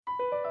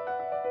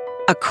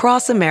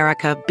Across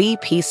America,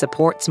 BP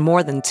supports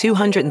more than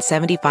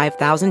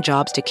 275,000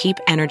 jobs to keep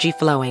energy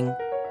flowing.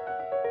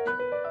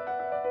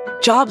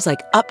 Jobs like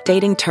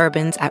updating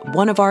turbines at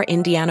one of our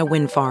Indiana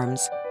wind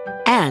farms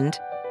and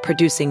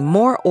producing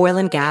more oil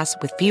and gas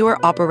with fewer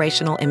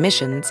operational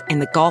emissions in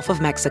the Gulf of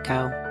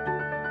Mexico.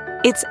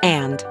 It's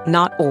and,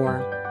 not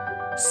or.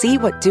 See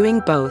what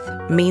doing both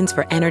means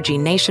for energy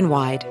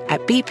nationwide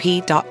at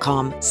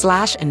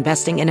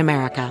bp.com/investing in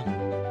America.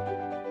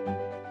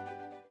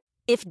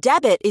 If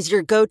debit is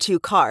your go-to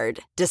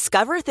card,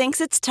 Discover thinks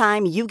it's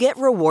time you get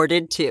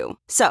rewarded too.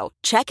 So,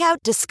 check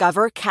out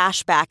Discover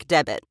Cashback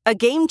Debit, a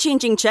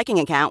game-changing checking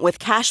account with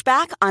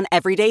cashback on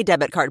everyday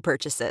debit card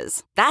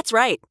purchases. That's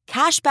right,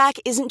 cashback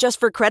isn't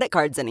just for credit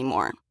cards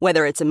anymore.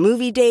 Whether it's a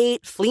movie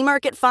date, flea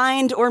market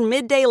find, or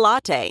midday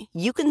latte,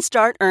 you can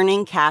start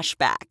earning cash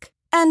back.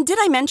 And did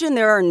I mention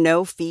there are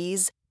no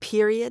fees,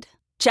 period?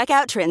 Check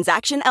out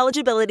transaction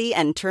eligibility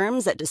and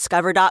terms at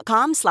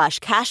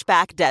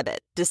discover.com/cashbackdebit.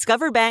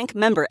 Discover Bank,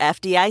 member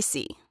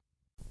FDIC.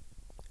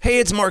 Hey,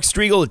 it's Mark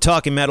Striegel at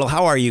Talking Metal.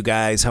 How are you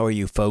guys? How are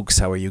you folks?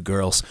 How are you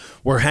girls?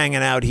 We're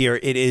hanging out here.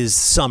 It is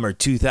summer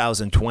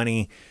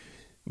 2020,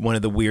 one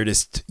of the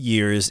weirdest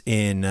years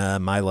in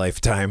my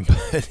lifetime.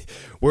 But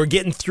we're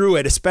getting through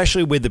it,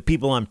 especially with the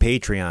people on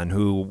Patreon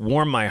who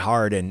warm my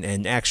heart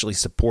and actually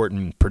support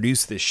and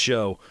produce this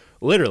show.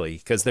 Literally,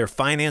 because they're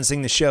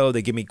financing the show.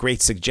 They give me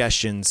great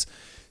suggestions.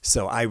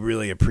 So I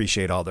really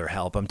appreciate all their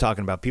help. I'm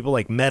talking about people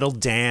like Metal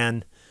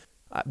Dan.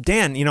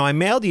 Dan, you know, I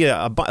mailed you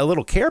a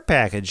little care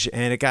package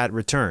and it got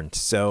returned.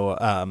 So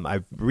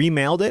I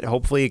remailed it.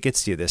 Hopefully it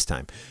gets to you this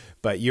time.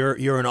 But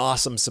you're an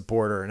awesome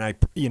supporter. And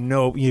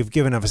you've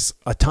given us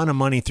a ton of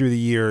money through the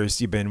years.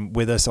 You've been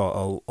with us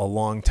a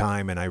long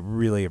time. And I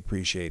really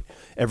appreciate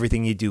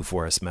everything you do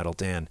for us, Metal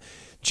Dan.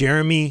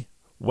 Jeremy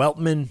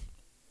Weltman.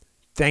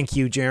 Thank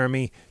you,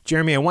 Jeremy.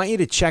 Jeremy, I want you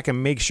to check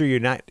and make sure you're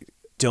not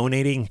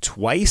donating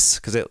twice,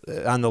 because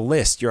on the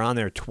list, you're on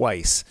there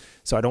twice.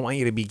 So I don't want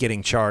you to be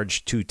getting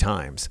charged 2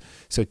 times.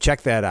 So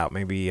check that out.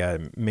 Maybe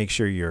make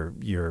sure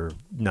you're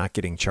not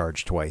getting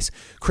charged twice.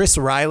 Chris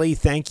Riley,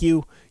 thank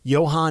you.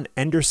 Johan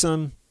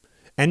Enderstrom,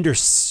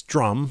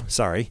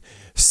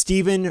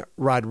 Stephen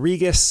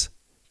Rodriguez,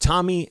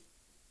 Tommy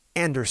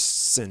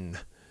Anderson,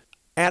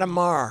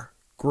 Adamar,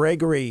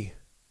 Gregory,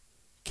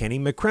 Kenny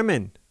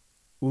McCrimmon,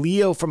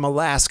 Leo from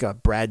Alaska,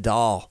 Brad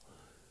Dahl,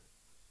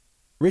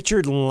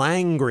 Richard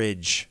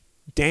Langridge,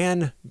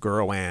 Dan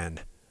Gerwan,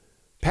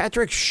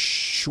 Patrick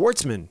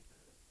Schwartzman,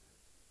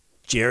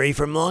 Jerry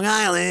from Long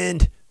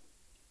Island,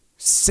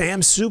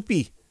 Sam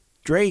Soupy,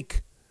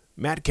 Drake,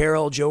 Matt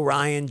Carroll, Joe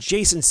Ryan,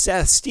 Jason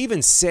Seth,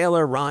 Steven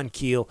Saylor, Ron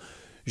Keel,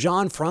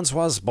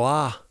 Jean-Francois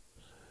Blah,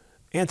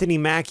 Anthony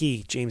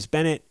Mackey, James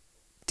Bennett,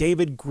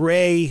 David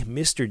Gray,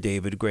 Mr.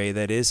 David Gray,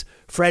 that is,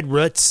 Fred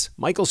Rutz,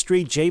 Michael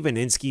Street, Jay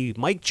Vaninsky,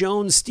 Mike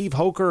Jones, Steve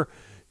Hoker,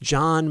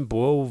 John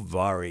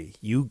Bovari.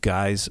 You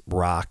guys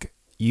rock.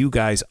 You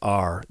guys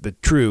are the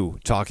true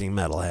talking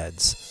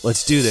metalheads.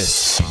 Let's do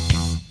this.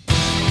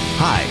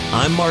 Hi,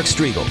 I'm Mark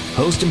Striegel,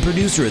 host and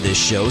producer of this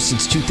show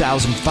since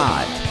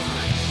 2005.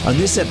 On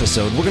this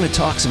episode, we're going to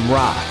talk some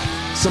rock,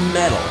 some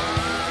metal,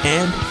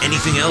 and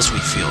anything else we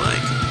feel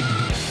like.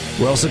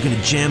 We're also going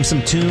to jam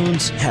some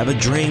tunes, have a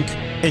drink,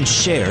 and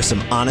share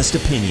some honest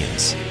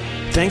opinions.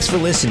 Thanks for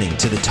listening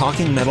to the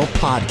Talking Metal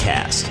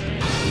Podcast.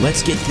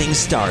 Let's get things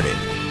started.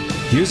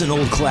 Here's an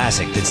old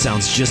classic that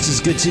sounds just as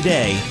good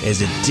today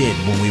as it did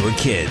when we were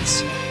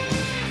kids.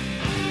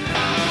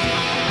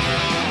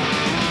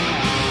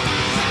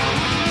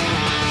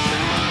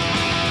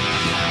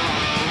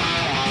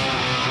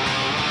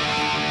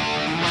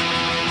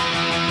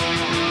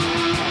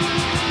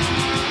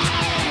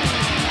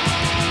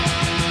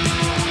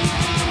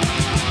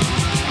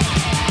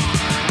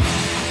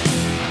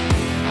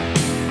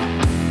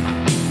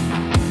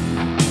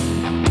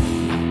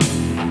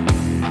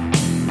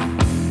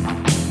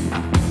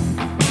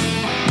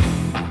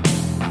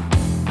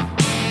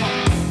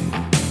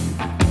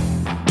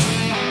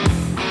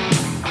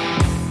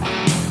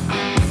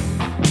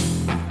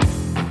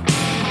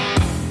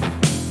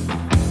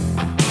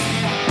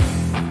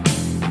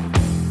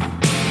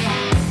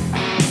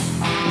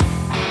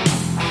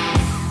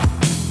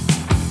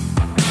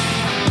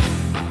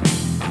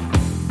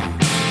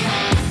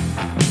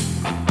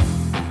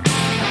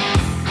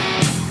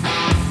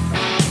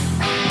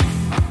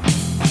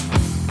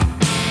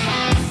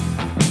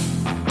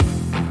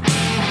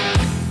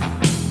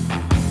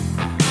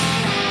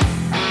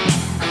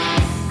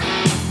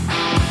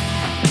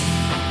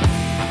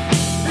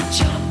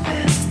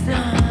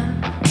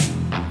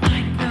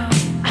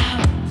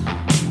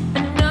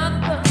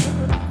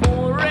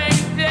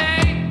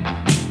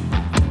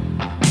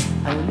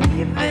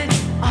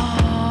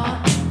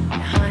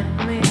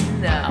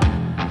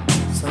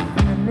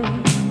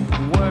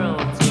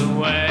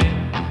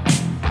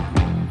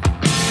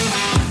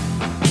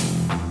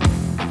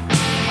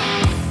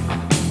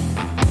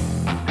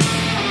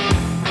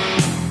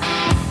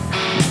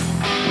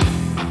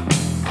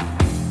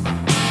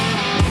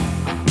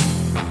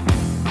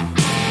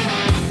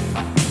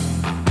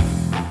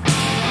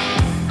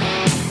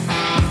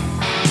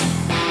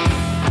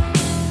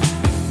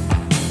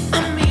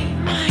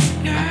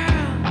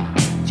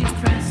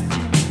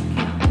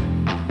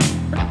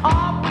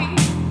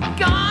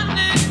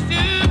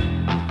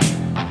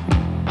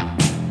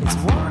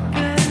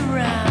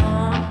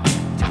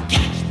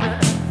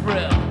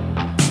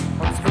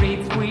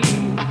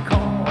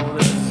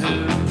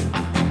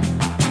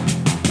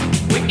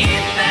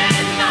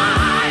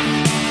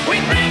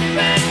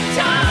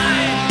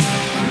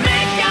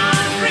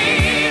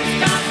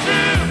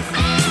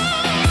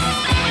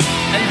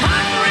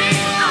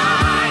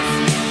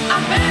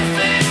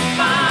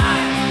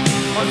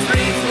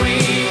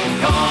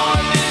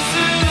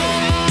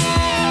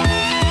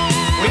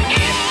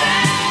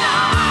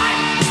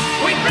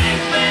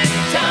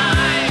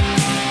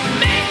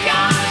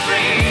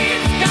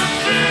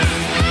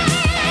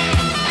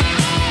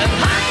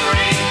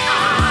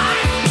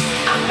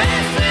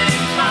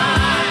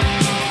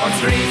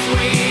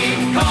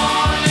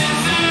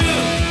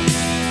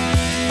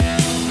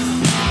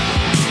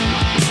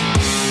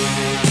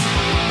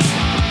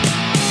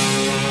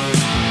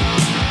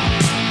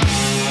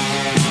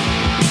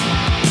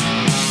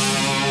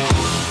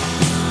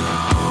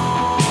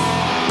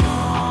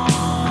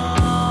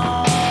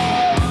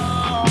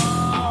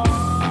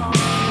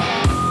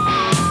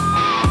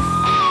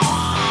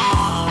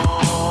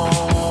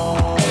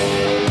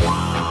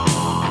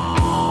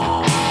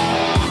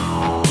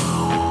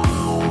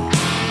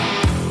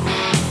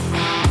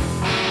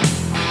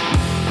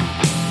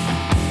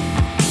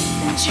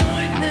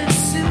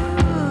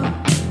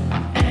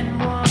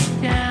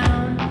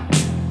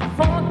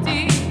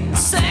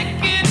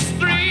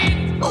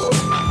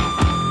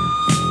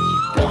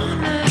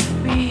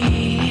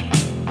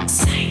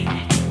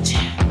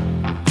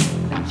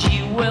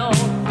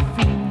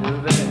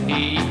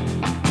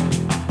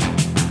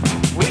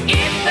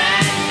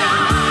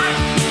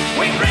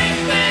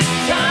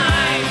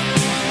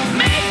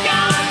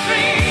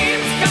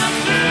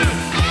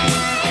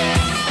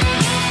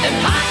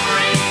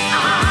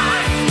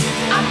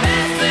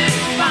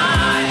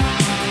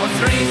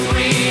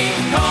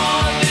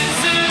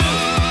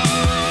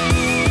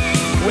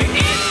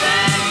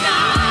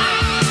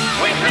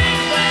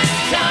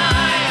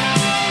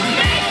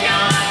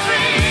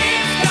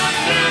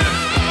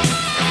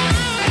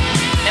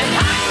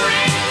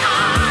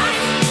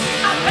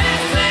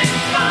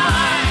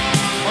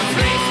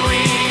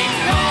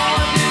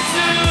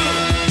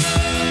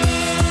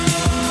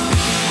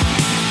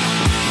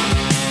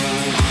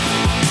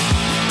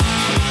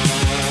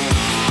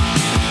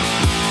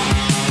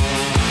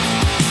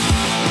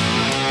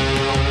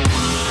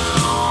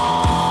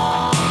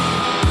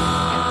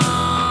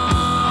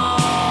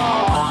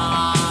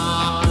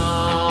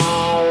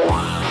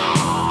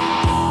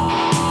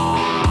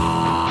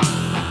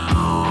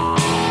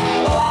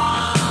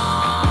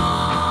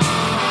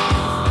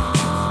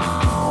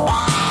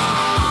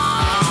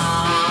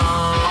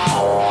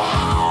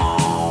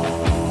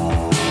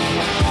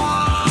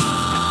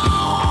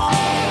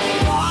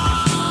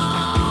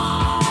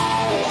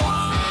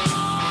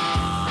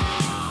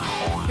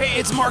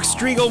 It's Mark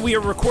Striegel. We are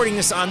recording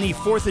this on the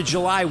 4th of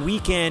July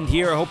weekend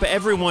here. I hope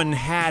everyone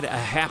had a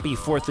happy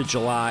 4th of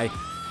July.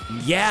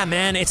 Yeah,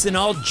 man, it's an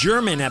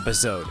all-German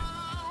episode.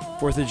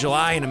 4th of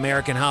July, an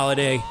American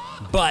holiday.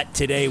 But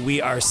today we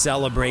are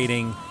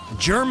celebrating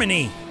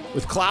Germany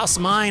with Klaus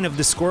Meine of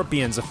the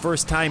Scorpions, a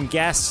first-time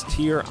guest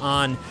here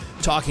on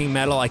Talking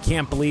Metal. I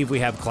can't believe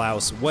we have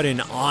Klaus. What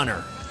an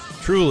honor.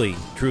 Truly,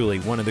 truly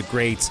one of the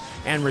greats.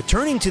 And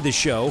returning to the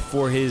show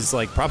for his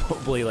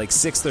probably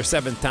 6th or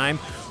 7th time,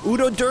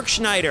 Udo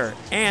Dirkschneider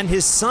and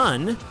his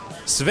son,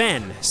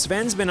 Sven.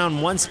 Sven's been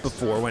on once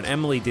before when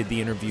Emily did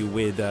the interview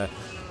with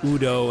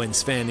Udo and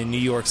Sven in New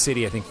York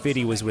City. I think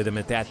Fiddy was with him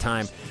at that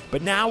time.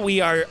 But now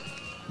we are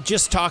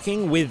just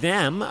talking with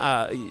them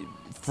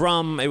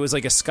it was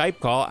like a Skype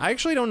call. I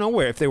actually don't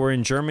know if they were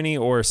in Germany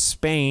or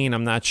Spain.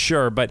 I'm not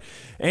sure. But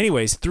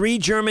anyways, 3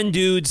 German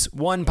dudes,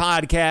 1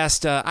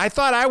 podcast. I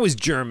thought I was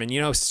German.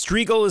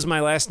 Striegel is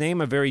my last name,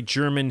 a very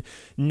German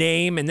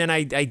name. And then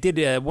I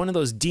did one of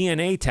those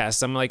DNA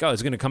tests. I'm like,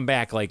 it's going to come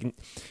back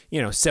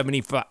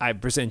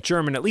 75%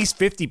 German, at least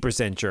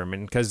 50%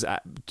 German. Because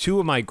 2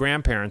 of my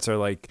grandparents are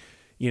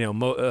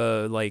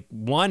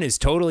one is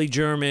totally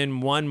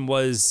German. One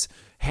was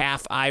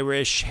half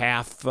Irish,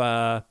 half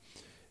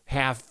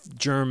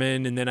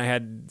German, and then I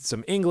had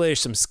some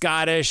English, some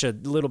Scottish, a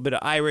little bit of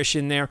Irish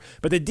in there.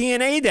 But the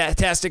DNA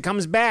test, it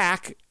comes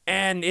back,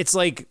 and it's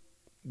like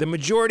the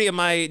majority of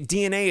my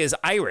DNA is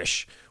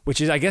Irish,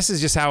 which I guess is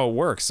just how it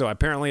works. So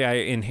apparently I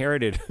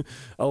inherited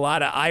a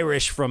lot of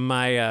Irish from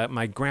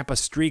my Grandpa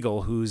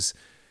Striegel, who's,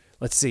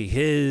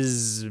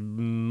 his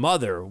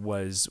mother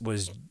was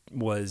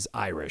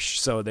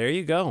Irish. So there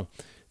you go.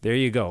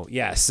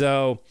 Yeah.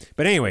 So,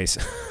 but anyways.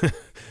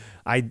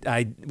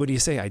 What do you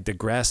say? I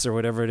digress or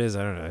whatever it is.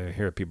 I don't know. I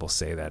hear people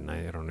say that and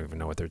I don't even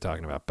know what they're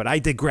talking about, but I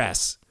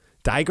digress.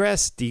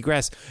 Digress.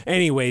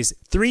 Anyways,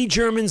 3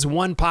 Germans,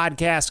 1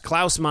 podcast,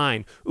 Klaus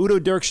Meine, Udo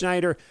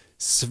Dirkschneider,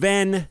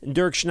 Sven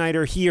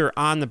Dirkschneider here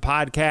on the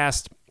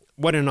podcast.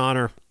 What an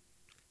honor.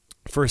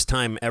 First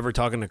time ever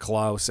talking to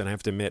Klaus, and I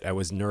have to admit I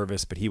was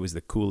nervous, but he was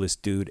the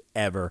coolest dude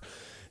ever.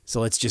 So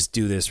let's just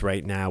do this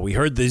right now. We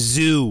heard the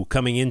zoo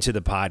coming into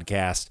the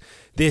podcast.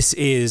 This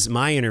is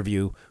my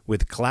interview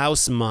with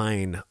Klaus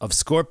Meine of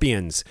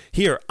Scorpions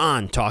here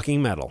on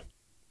Talking Metal.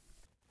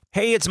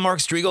 Hey, it's Mark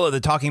Striegel of the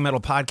Talking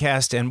Metal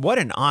podcast, and what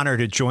an honor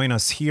to join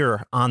us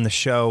here on the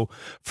show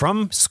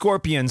from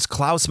Scorpions,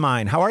 Klaus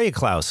Meine. How are you,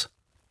 Klaus?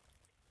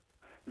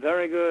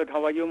 Very good.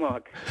 How are you,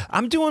 Mark?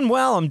 I'm doing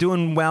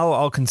well,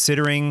 all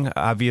considering.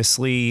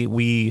 Obviously,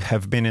 we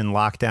have been in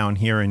lockdown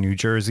here in New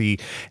Jersey,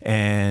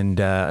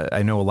 and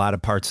I know a lot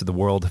of parts of the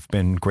world have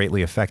been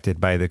greatly affected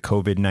by the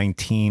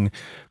COVID-19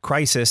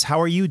 crisis. How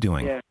are you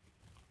doing? Yeah.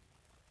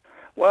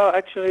 Well,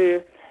 actually,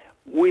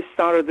 we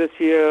started this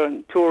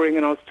year touring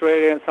in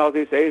Australia and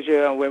Southeast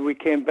Asia, and when we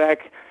came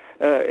back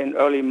in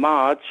early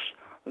March,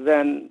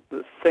 then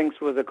things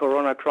with the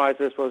corona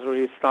crisis was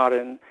really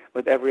starting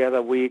with every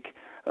other week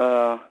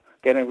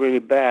getting really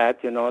bad,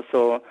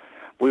 so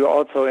we were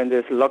also in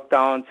this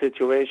lockdown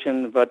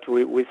situation, but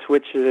we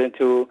switched it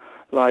into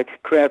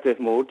like creative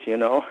mode,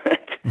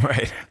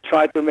 Right.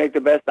 tried to make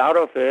the best out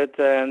of it,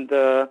 and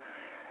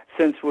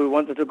since we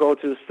wanted to go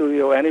to the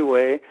studio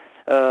anyway,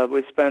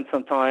 we spent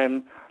some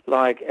time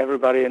like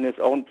everybody in his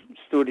own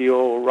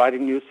studio,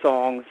 writing new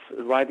songs,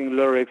 writing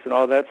lyrics and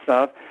all that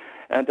stuff.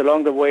 And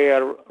along the way, I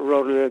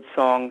wrote a little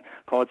song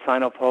called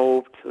Sign of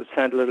Hope to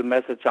send a little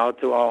message out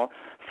to our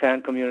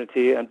fan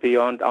community and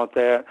beyond out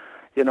there,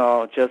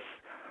 just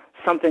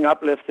something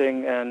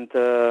uplifting and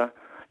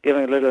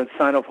giving a little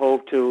sign of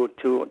hope to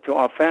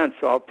our fans,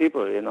 to our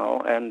people,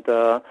 And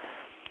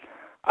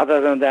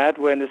other than that,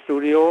 we're in the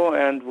studio,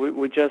 and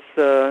we just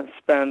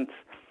spent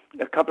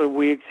a couple of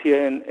weeks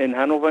here in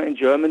Hanover, in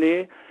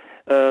Germany,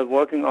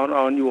 working on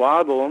our new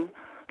album.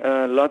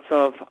 Lots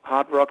of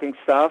hard-rocking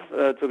stuff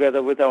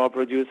together with our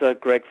producer,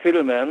 Greg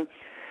Fiddleman,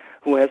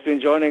 who has been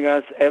joining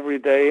us every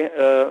day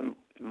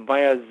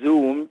via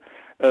Zoom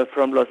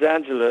from Los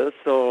Angeles.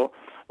 So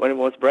when it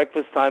was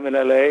breakfast time in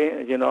L.A.,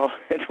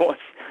 it was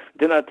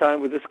dinner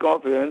time with the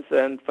Scorpions,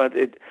 but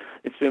it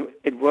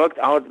worked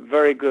out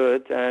very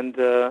good, and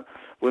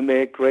we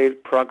made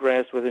great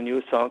progress with the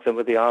new songs and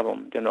with the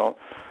album,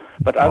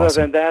 But other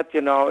than that,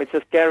 it's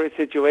a scary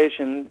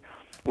situation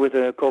with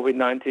the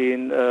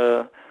COVID-19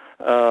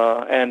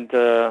 and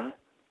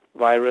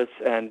virus,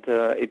 and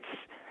it's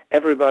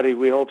everybody.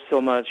 We hope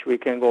so much we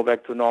can go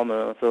back to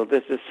normal. So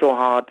this is so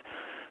hard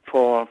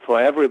for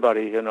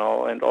everybody, and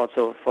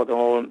also for the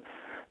whole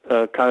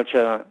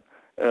culture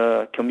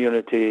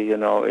community.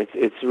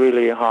 It's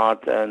really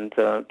hard, and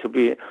to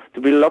be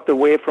locked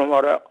away from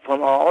our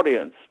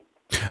audience.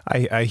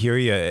 I hear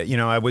you.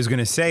 I was going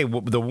to say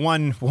the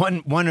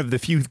one of the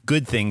few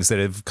good things that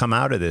have come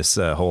out of this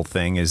whole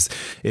thing is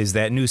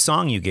that new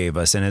song you gave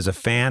us. And as a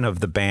fan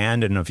of the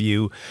band and of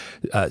you,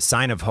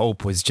 Sign of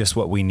Hope was just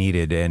what we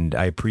needed. And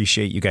I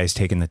appreciate you guys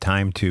taking the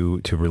time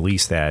to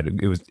release that.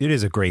 It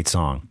is a great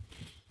song.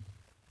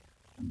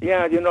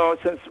 Yeah,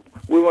 since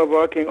we were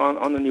working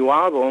on the new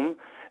album,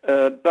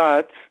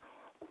 but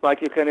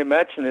like you can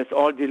imagine, it's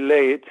all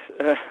delayed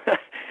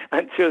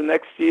until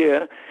next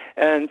year.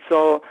 And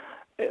so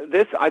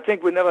I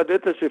think we never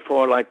did this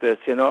before like this,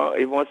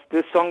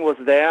 this song was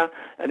there,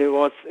 and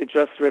it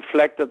just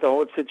reflected the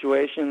whole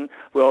situation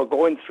we're all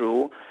going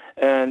through.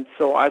 And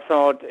so I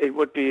thought it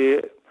would be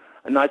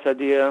a nice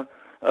idea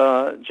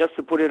just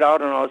to put it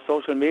out on our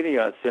social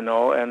medias, and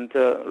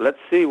let's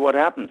see what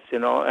happens,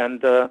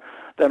 and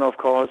then of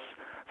course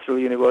through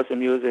Universal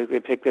Music we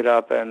picked it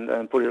up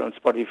and put it on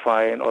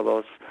Spotify and all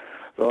those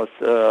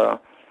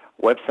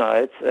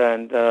websites,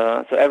 and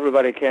so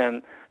everybody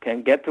can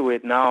get to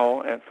it now,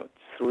 and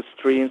through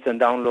streams and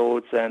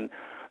downloads, and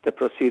the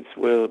proceeds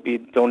will be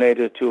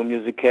donated to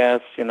Music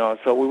Cares,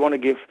 So we want to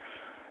give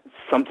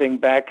something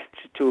back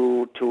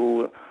to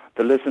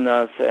the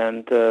listeners,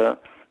 and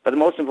but the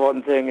most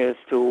important thing is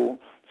to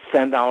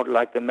send out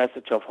like the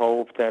message of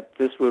hope that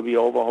this will be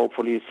over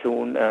hopefully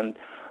soon, and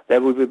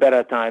there will be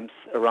better times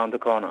around the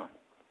corner.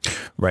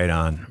 Right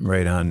on,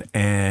 right on.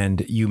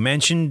 And you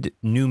mentioned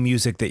new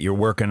music that you're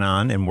working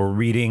on, and we're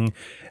reading,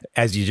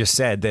 as you just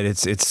said, that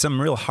it's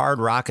some real hard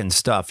rockin'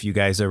 stuff. You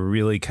guys are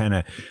really kind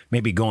of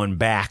maybe going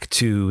back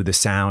to the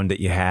sound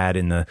that you had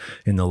in the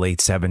late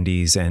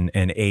 70s and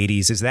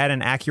 80s. Is that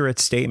an accurate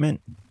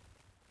statement?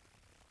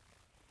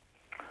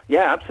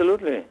 Yeah,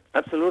 absolutely.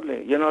 That's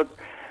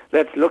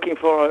looking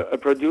for a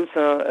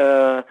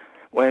producer.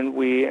 When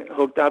we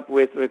hooked up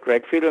with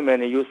Greg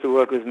Fiddleman, he used to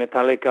work with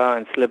Metallica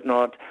and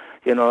Slipknot,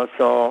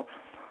 so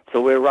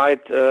we're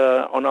right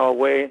on our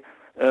way,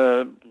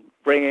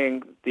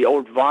 bringing the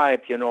old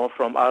vibe,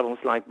 from albums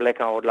like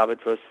Blackout, Love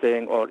at First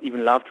Sting, or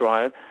even Love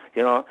Drive.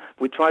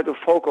 We try to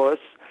focus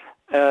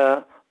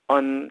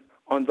on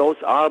those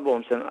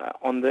albums and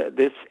on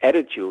this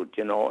attitude,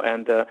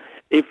 and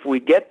if we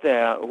get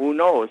there, who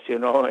knows?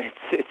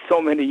 It's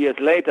so many years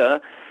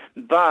later,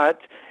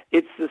 but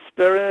it's the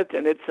spirit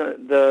and it's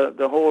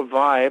the whole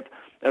vibe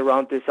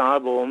around this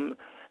album.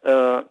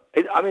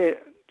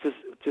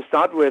 To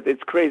start with,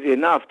 it's crazy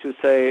enough to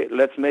say,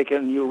 let's make a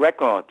new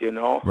record,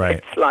 Right.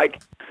 It's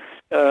like,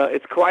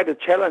 it's quite a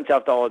challenge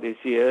after all these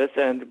years,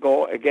 and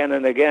go again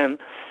and again,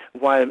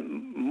 while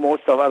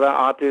most of other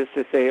artists,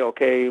 they say,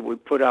 okay, we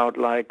put out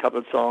like a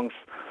couple songs,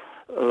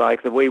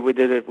 like the way we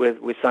did it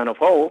with Sign of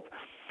Hope,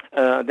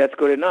 that's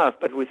good enough.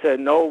 But we said,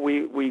 no,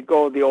 we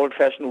go the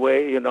old-fashioned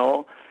way, and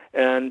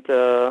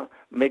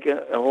make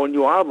a whole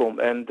new album.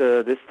 And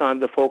this time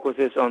the focus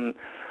is on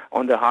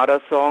the harder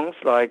songs,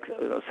 like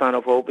Sign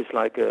of Hope is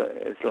like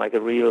a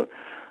real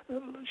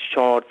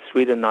short,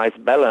 sweet and nice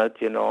ballad,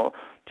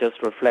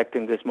 just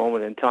reflecting this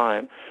moment in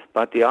time.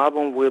 But the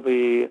album will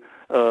be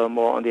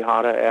more on the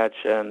harder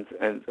edge, and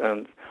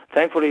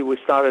thankfully we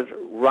started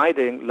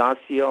writing last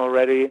year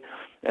already,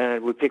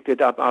 and we picked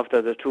it up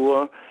after the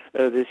tour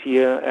this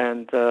year,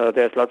 and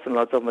there's lots and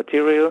lots of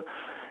material.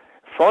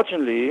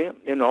 Fortunately,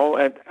 and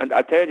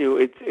I tell you,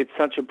 it's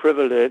such a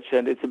privilege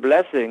and it's a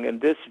blessing in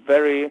this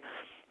very,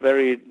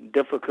 very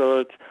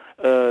difficult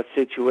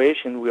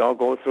situation we all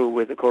go through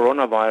with the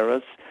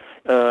coronavirus.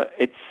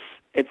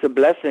 It's a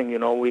blessing,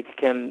 we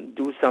can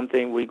do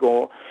something. We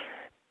go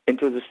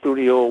into the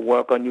studio,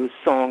 work on new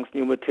songs,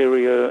 new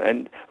material,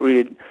 and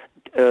really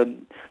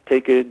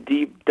take a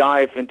deep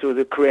dive into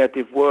the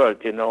creative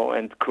world,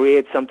 and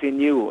create something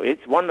new.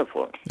 It's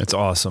wonderful. That's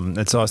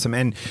awesome.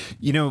 And,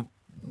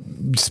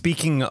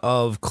 speaking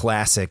of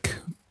classic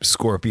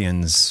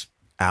Scorpions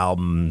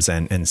albums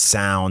and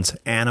sounds,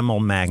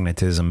 Animal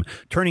Magnetism,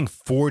 turning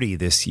 40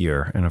 this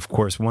year. And of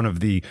course, one of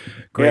the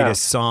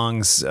greatest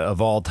songs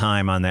of all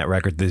time on that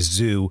record, The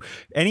Zoo.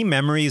 Any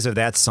memories of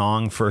that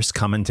song first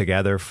coming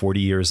together 40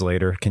 years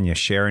later? Can you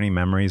share any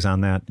memories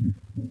on that?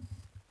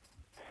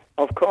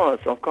 Of course.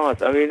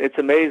 I mean, it's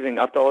amazing.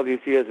 After all these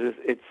years,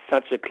 it's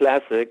such a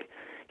classic,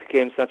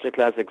 became such a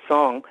classic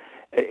song.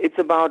 It's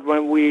about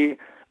when we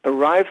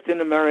arrived in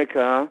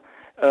America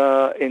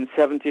in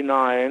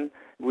 79.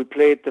 We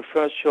played the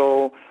first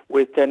show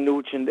with Ted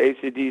Nugent,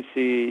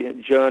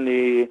 AC/DC,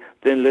 Journey,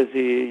 Thin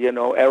Lizzy,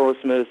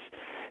 Aerosmith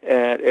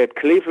at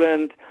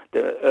Cleveland,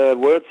 the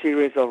World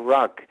Series of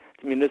Rock,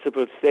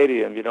 Municipal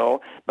Stadium,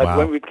 But Wow.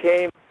 When we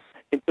came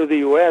into the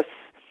U.S.,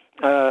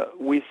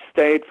 we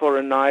stayed for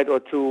a night or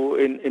two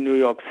in New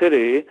York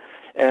City,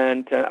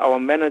 and our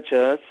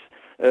managers,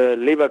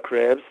 David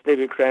Krebs,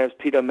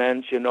 Peter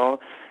Mensch,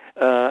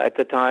 at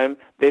the time,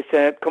 they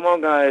said, "Come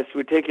on, guys,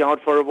 we take you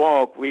out for a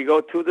walk. We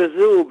go to the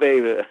zoo,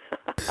 baby."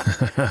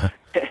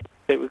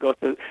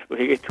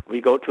 we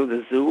go to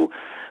the zoo.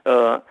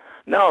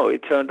 No,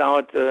 it turned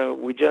out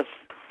we just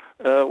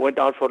went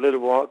out for a little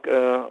walk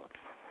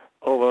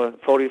over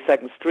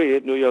 42nd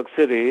Street, New York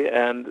City,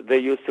 and they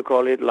used to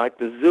call it like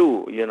the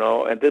zoo,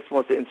 And this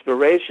was the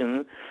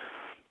inspiration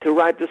to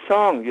write the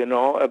song,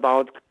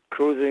 about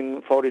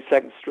cruising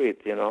 42nd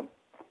Street,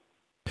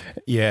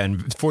 Yeah, and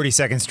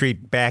 42nd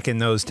Street back in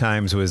those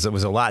times was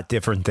a lot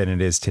different than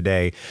it is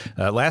today.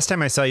 Last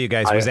time I saw you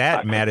guys was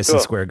at Madison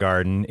Square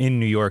Garden in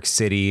New York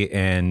City,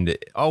 and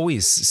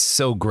always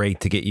so great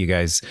to get you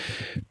guys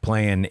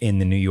playing in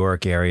the New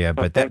York area.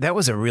 But that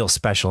was a real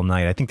special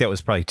night. I think that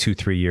was probably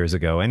 2-3 years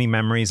ago. Any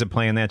memories of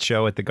playing that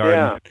show at the Garden?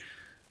 Yeah.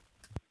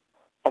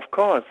 Of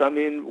course. I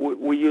mean,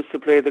 we used to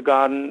play the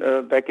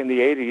Garden back in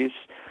the 80s,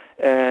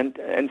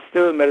 and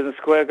still Madison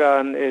Square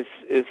Garden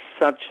is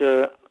such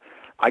a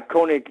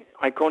iconic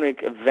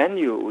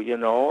venue,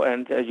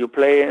 and you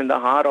play in the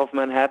heart of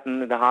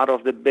Manhattan, in the heart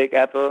of the Big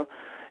Apple,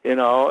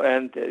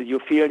 and you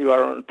feel you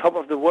are on top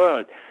of the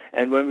world.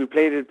 And when we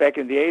played it back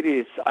in the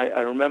 80s,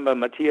 I remember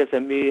Matthias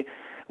and me,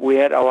 we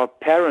had our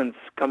parents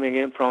coming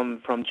in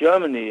from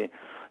Germany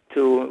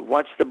to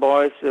watch the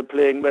boys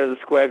playing Madison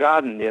Square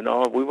Garden,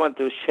 We want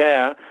to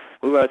share.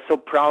 We were so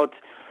proud,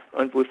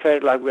 and we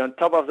felt like we were on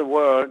top of the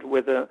world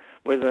with an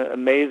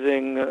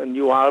amazing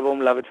new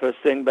album, Love It First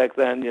Thing back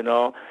then,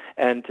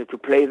 and to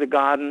play the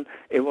Garden,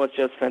 it was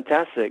just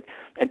fantastic.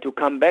 And to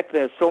come back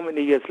there so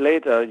many years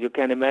later, you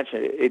can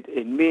imagine,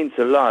 it means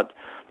a lot,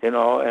 and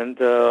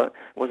it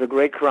was a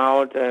great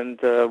crowd, and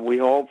we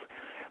hope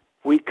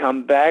we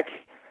come back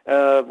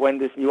when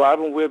this new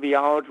album will be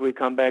out. We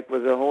come back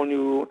with a whole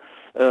new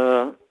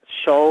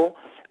show,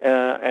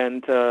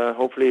 and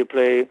hopefully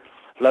play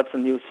lots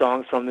of new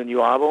songs from the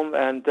new album,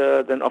 and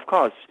then of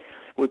course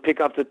we pick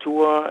up the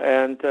tour,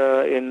 and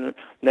in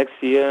next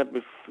year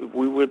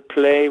we will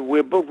play.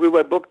 We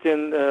were booked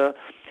in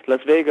Las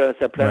Vegas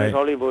at Planet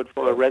Hollywood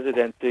for a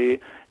residency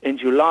in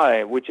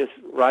July, which is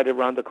right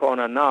around the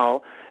corner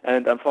now,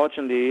 and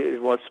unfortunately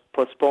it was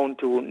postponed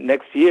to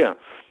next year.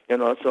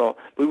 So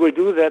we will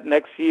do that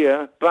next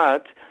year,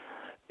 but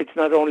it's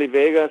not only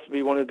Vegas.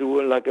 We want to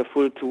do like a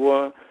full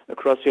tour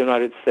across the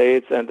United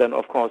States, and then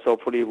of course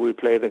hopefully we'll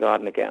play the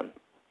Garden again.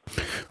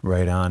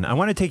 Right on. I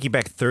want to take you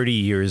back 30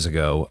 years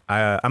ago.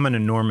 I'm an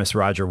enormous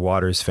Roger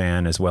Waters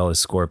fan, as well as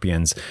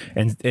Scorpions,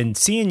 and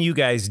seeing you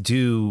guys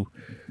do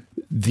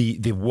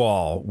the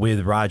Wall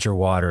with Roger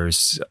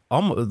Waters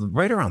almost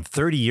right around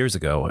 30 years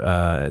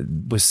ago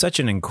was such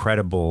an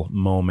incredible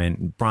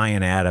moment.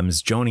 Bryan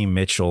Adams, Joni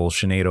Mitchell,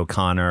 Sinead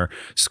O'Connor,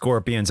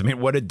 Scorpions. I mean,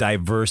 what a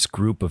diverse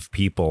group of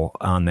people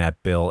on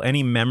that bill.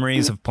 Any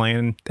memories of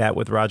playing that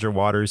with Roger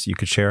Waters you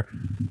could share?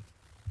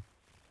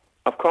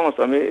 Of course.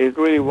 I mean, it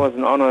really was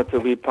an honor to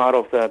be part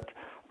of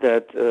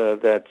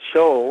that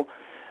show,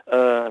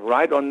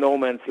 right on no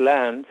man's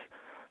land,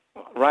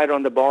 right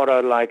on the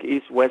border, like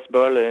East-West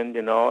Berlin,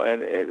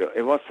 and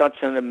it was such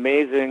an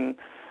amazing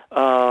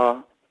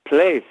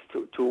place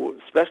to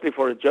especially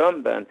for a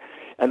German band.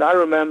 And I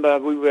remember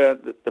we were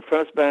the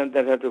first band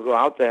that had to go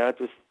out there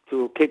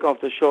to kick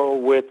off the show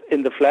with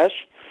In the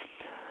Flesh,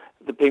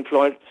 the Pink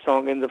Floyd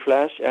song In the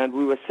Flesh, and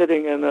we were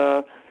sitting in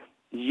a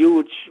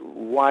huge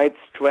wide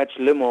stretch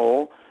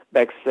limo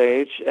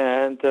backstage,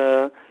 and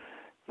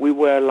we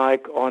were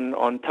like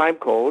on time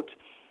code,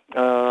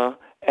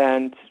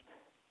 and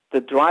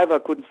the driver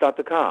couldn't start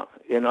the car.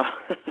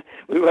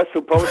 We were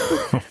supposed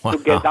to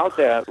get out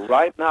there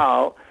right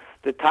now.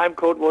 The time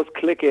code was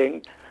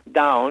clicking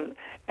down,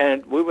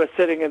 and we were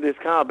sitting in this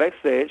car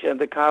backstage, and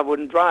the car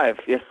wouldn't drive.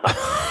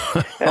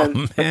 And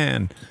oh,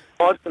 man.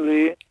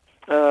 Fortunately,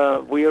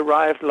 we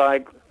arrived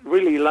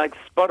really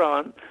spot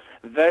on,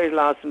 very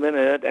last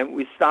minute, and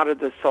we started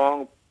the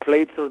song,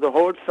 played through the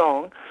whole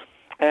song,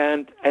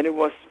 and it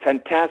was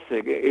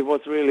fantastic. It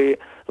was really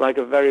like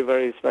a very,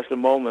 very special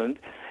moment.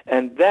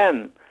 And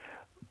then,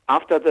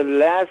 after the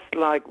last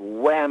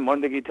wham on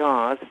the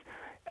guitars,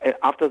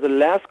 after the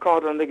last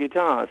chord on the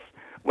guitars,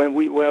 when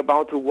we were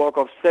about to walk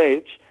off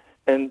stage,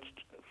 and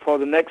for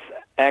the next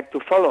act to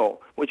follow,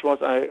 which was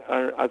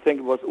I think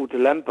it was Ute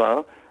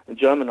Lemper, a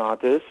German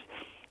artist,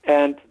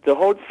 and the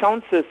whole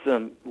sound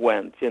system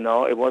went. It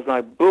was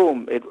like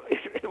boom, it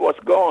was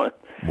gone.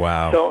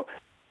 Wow. So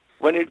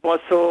when it was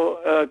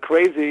so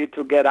crazy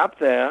to get up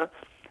there,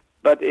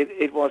 but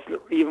it was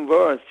even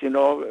worse,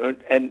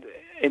 and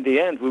in the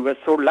end we were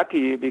so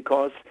lucky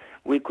because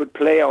we could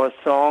play our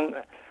song.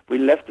 We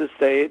left the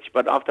stage,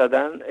 but after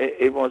then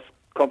it was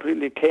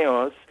completely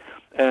chaos,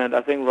 and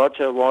I think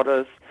Roger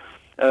Waters,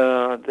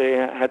 they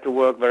had to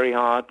work very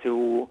hard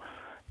to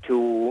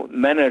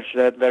manage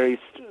that very,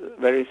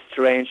 very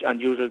strange,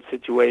 unusual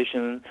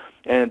situation,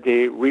 and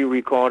they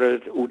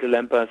re-recorded Ute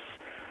Lemper's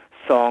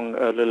song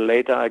a little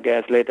later, I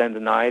guess, later in the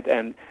night.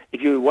 And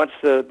if you watch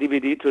the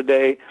DVD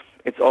today,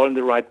 it's all in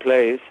the right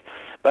place.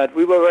 But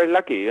we were very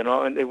lucky,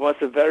 and it was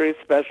a very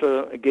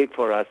special gig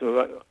for us.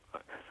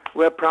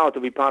 We're proud to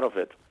be part of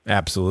it.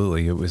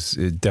 Absolutely. It was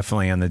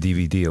definitely on the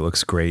DVD. It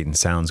looks great and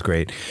sounds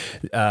great.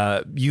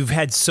 You've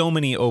had so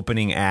many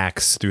opening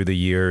acts through the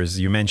years.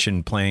 You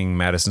mentioned playing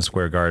Madison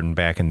Square Garden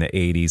back in the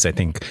 80s.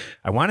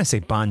 I want to say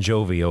Bon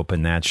Jovi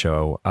opened that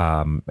show.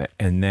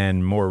 And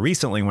then more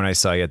recently when I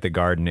saw you at the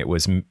Garden, it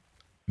was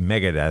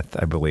Megadeth,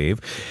 I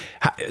believe.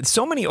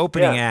 So many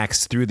opening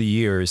acts through the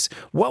years.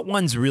 What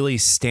ones really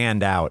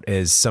stand out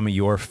as some of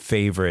your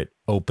favorite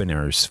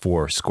openers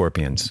for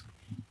Scorpions?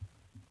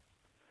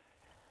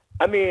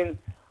 I mean,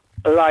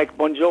 like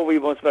Bon Jovi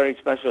was very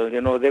special.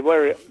 They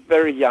were a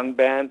very young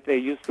band. They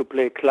used to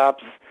play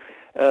clubs.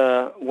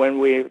 When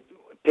we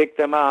picked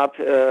them up,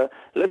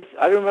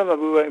 I remember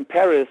we were in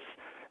Paris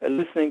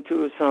listening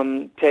to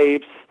some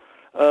tapes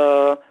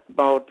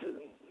about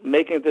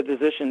making the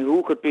decision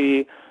who could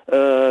be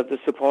the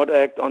support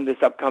act on this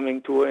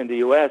upcoming tour in the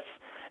U.S.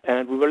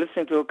 And we were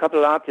listening to a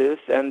couple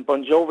artists, and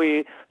Bon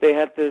Jovi, they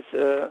had this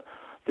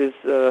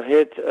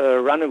hit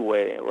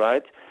Runaway,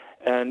 right?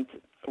 And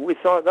we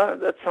thought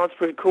that sounds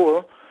pretty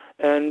cool,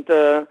 and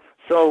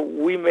so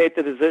we made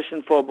the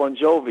decision for Bon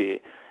Jovi,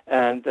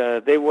 and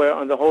they were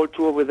on the whole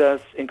tour with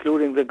us,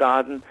 including the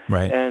Garden,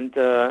 right? And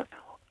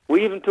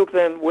we even took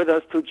them with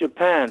us to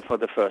Japan for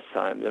the first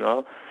time,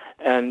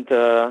 and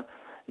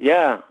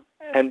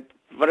and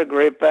what a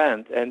great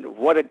band, and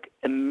what an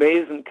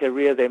amazing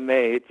career they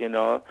made, and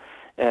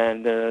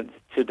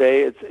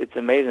today it's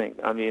amazing.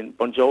 I mean,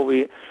 Bon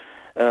Jovi.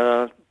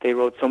 They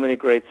wrote so many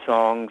great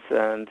songs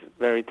and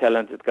very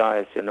talented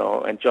guys, and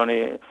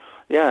Johnny,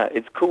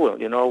 it's cool,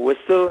 We're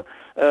still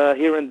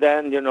here and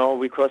then,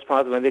 we cross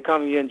paths. When they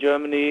come here in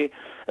Germany,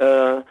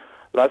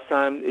 last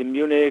time in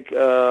Munich,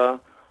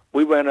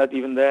 we were not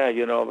even there,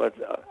 but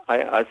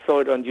I saw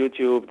it on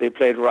YouTube. They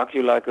played Rock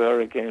You Like a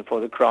Hurricane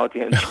for the crowd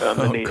here in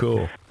Germany. Oh,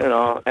 cool.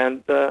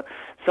 And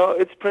so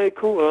it's pretty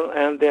cool,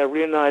 and they're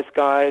real nice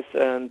guys,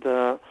 and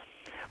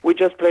we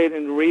just played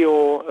in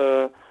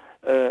Rio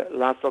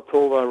last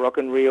October, Rock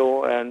in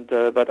Rio, and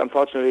but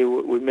unfortunately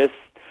we missed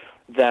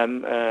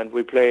them, and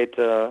we played.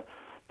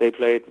 They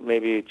played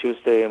maybe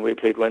Tuesday, and we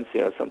played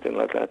Wednesday or something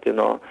like that.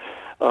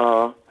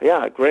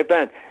 Great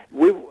band.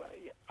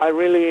 I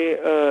really,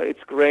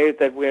 it's great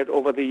that we had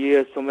over the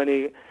years so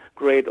many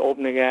great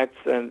opening acts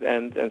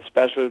and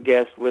special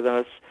guests with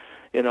us,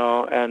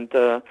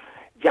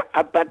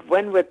 But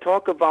when we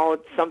talk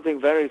about something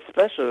very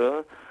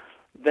special,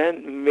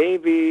 then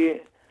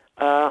maybe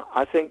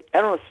I think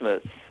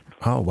Aerosmith.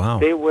 Oh, wow.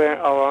 They were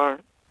our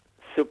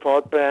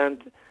support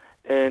band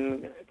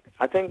in,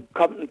 I think,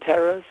 Compton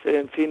Terrace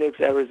in Phoenix,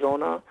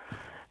 Arizona.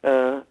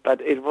 But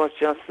it was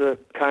just a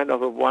kind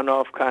of a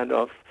one-off kind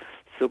of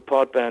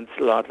support band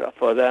slot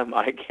for them,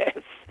 I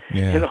guess.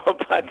 Yeah.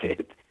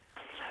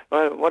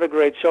 But what a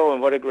great show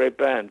and what a great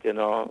band,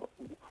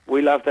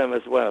 We love them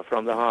as well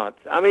from the heart.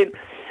 I mean,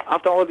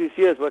 after all these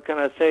years, what can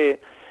I say?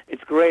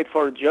 It's great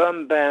for a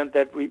German band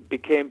that we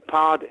became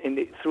part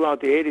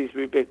throughout the 80s.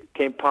 We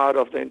became part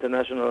of the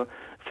international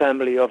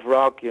family of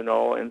rock,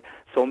 and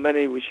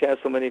we share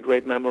so many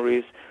great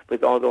memories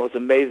with all those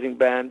amazing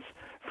bands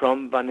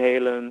from Van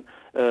Halen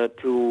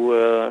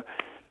to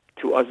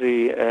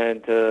Ozzy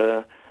and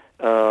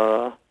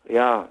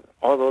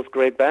all those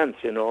great bands,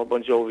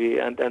 Bon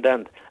Jovi and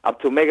up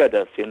to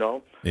Megadeth,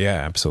 Yeah,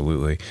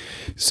 absolutely.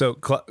 So,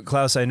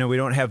 Klaus, I know we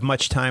don't have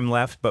much time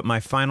left, but my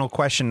final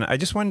question, I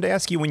just wanted to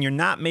ask you, when you're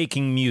not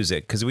making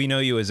music, because we know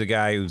you as a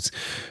guy who's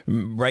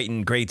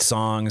writing great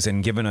songs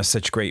and giving us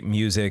such great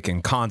music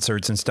and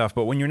concerts and stuff,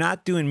 but when you're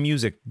not doing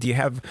music, do you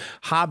have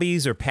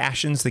hobbies or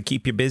passions that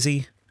keep you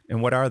busy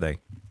And what are they?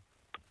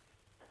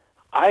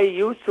 I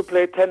used to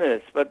play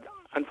tennis, but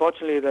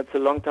unfortunately that's a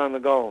long time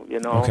ago,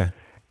 Okay.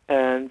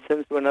 And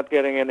since we're not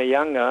getting any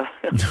younger,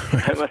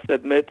 I must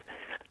admit,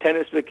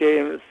 tennis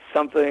became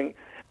something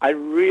I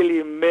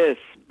really miss.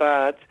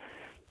 But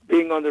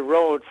being on the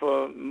road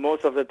for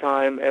most of the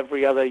time,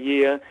 every other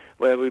year,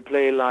 where we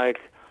play like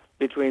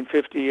between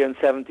 50 and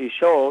 70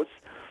 shows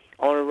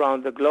all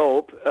around the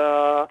globe,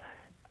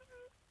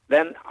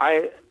 then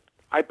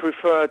I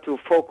prefer to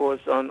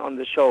focus on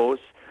the shows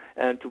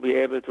and to be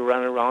able to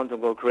run around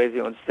and go crazy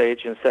on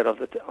stage instead of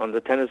on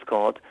the tennis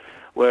court,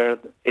 where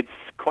it's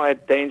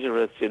quite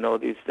dangerous,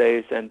 these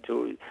days, and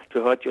to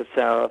hurt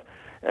yourself.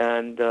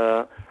 And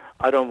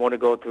I don't want to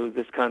go through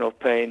this kind of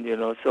pain,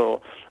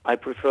 So I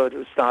prefer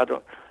to start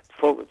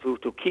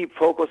to keep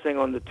focusing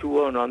on the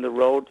tour and on the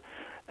road.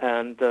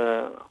 And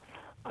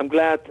I'm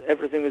glad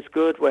everything is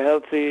good. We're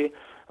healthy.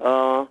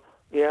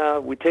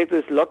 We take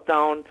this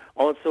lockdown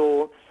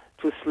also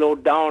to slow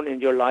down in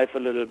your life a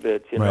little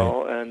bit,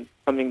 Right. and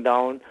coming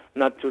down,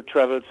 not to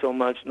travel so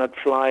much, not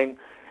flying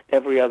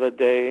every other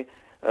day,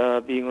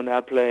 being on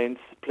airplanes,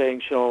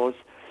 playing shows.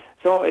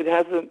 So it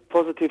has a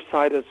positive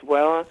side as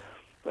well,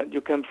 but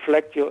you can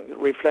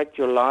reflect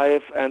your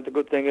life, and the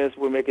good thing is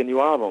we make a new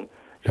album.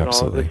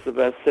 Absolutely. This is the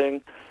best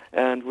thing,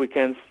 and we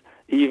can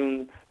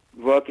even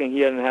working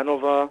here in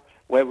Hanover,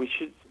 where we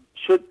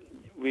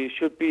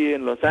should be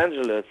in Los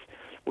Angeles.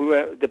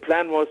 The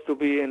plan was to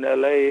be in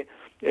LA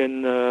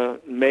in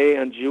May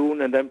and June,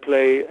 and then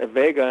play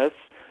Vegas,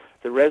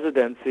 the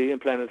residency in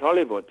Planet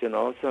Hollywood,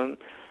 So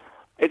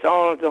it's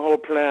all the whole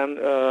plan.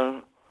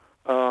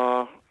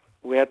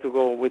 We had to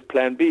go with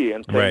Plan B,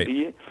 and Plan Right.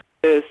 B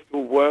is to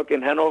work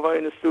in Hanover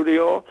in the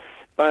studio.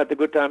 But the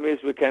good time is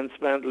we can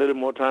spend a little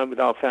more time with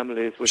our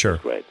families, which Sure.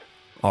 is great.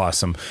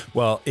 Awesome.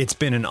 Well, it's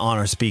been an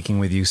honor speaking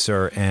with you,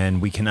 sir,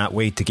 and we cannot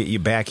wait to get you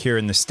back here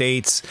in the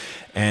States.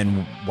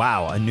 And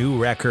wow, a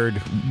new record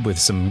with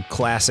some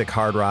classic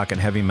hard rock and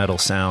heavy metal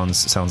sounds.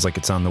 Sounds like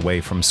it's on the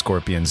way from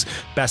Scorpions.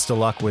 Best of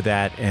luck with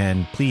that,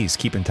 and please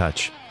keep in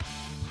touch.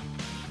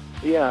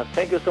 Yeah,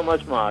 thank you so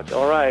much, Mark.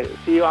 All right,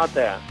 see you out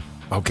there.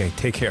 Okay,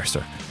 take care,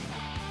 sir.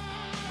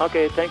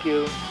 Okay, thank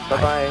you.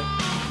 Bye-bye.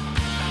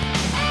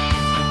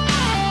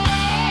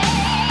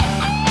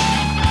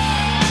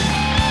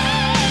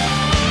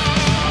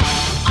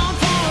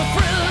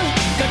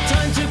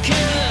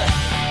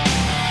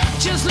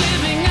 Just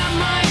living out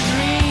my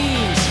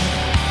dreams.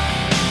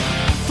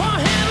 For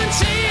heaven's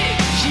sake,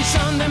 she's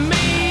under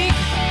me,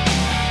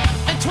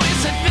 a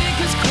twisted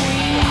Vickers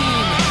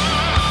queen.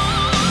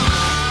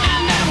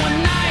 And then one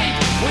night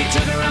we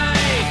took a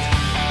ride,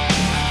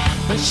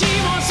 but she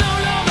was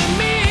all over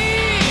me.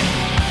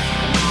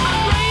 I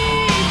prayed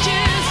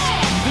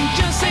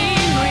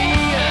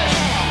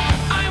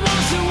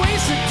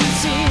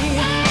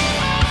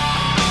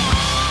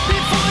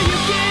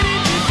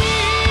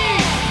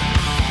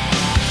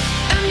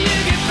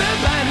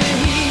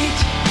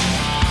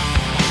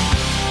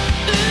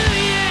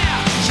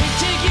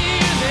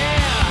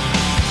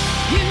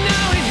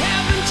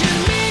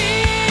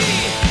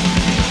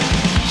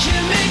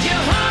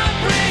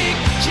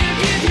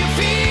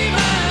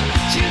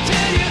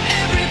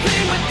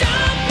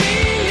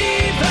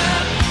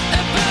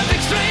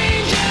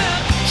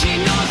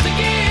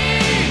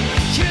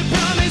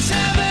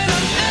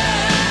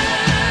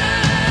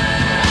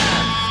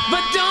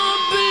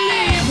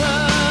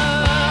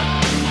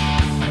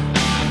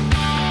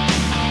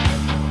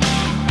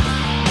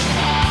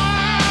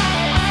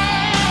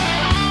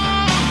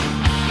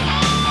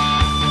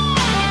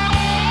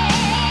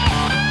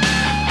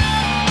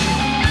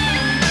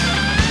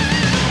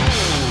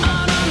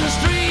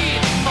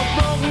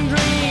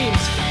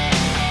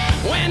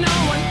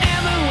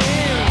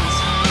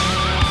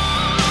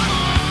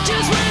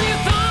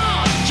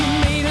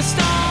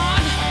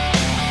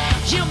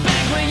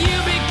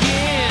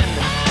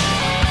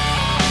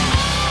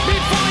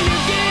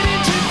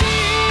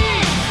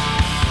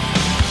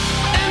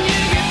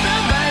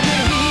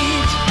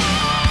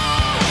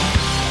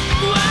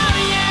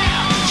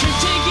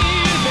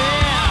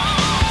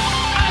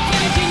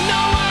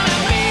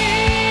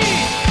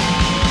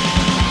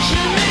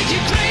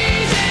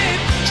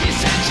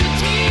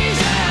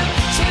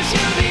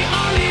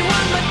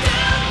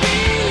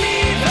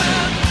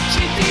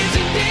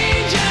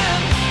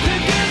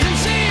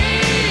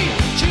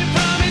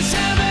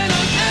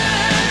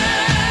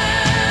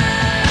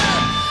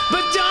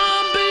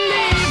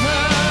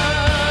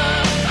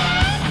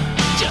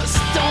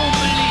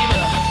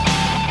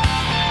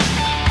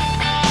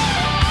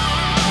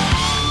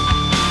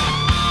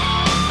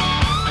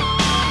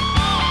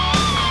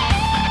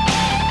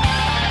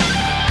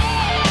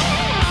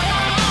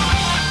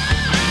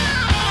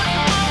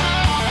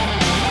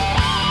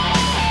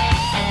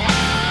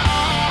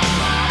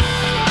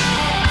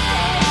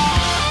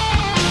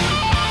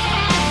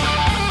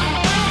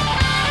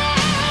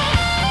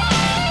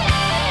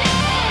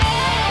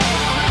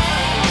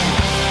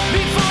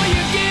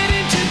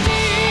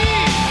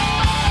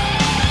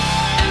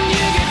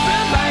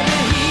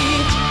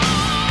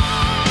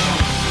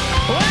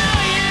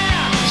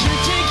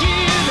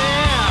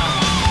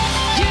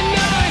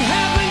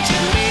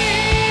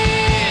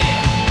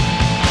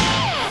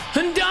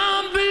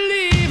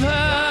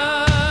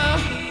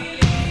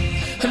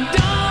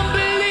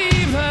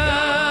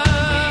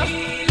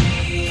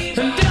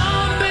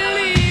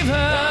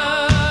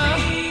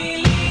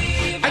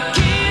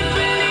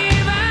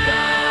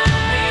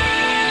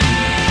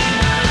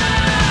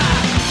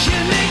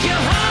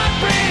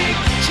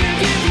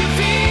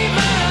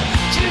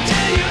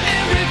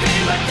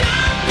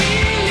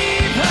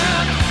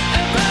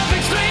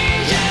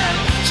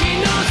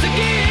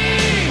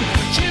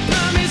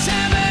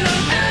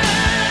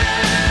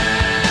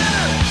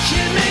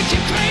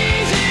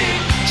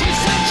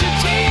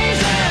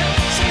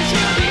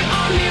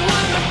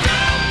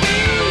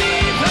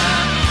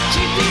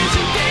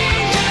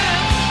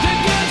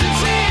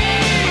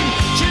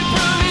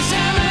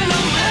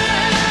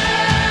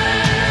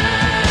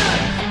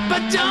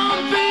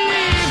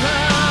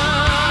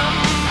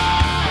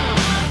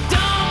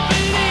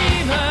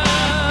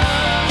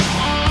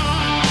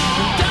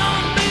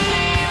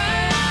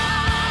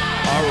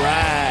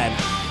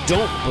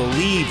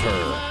Leave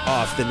Her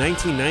off the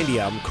 1990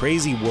 album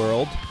Crazy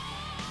World.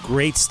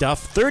 Great stuff.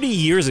 30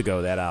 years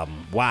ago, that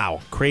album. Wow,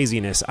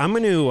 craziness. I'm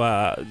going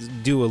to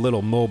do a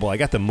little mobile. I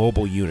got the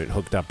mobile unit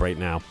hooked up right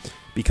now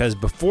because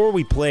before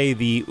we play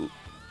the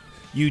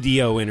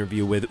UDO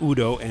interview with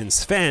Udo and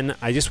Sven,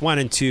 I just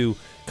wanted to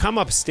come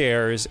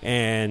upstairs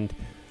and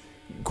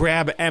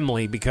grab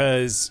Emily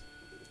because,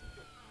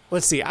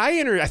 let's see,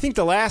 I think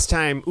the last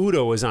time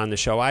Udo was on the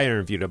show, I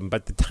interviewed him,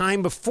 but the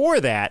time before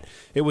that,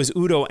 it was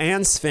Udo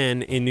and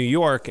Sven in New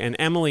York, and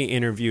Emily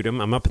interviewed him.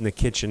 I'm up in the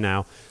kitchen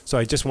now, so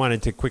I just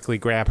wanted to quickly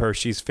grab her.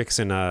 She's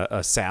fixing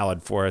a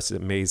salad for us.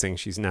 Amazing.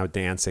 She's now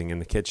dancing in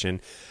the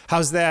kitchen.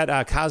 How's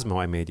that Cosmo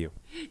I made you?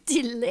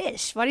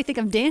 Delish. Why do you think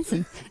I'm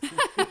dancing?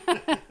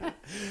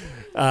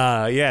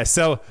 Yeah,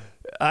 so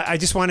I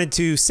just wanted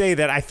to say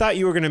that I thought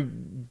you were going to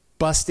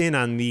bust in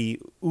on the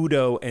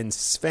Udo and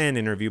Sven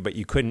interview, but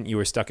you couldn't. You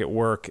were stuck at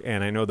work,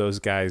 and I know those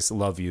guys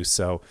love you,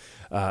 so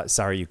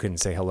sorry you couldn't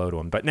say hello to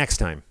them. But next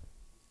time.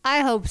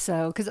 I hope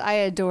so, because I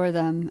adore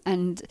them.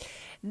 And,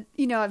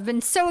 you know, I've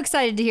been so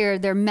excited to hear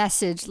their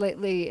message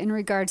lately in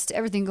regards to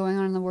everything going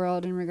on in the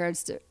world, in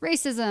regards to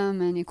racism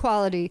and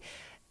equality.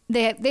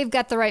 They've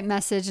got the right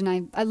message,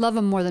 and I love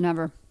them more than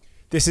ever.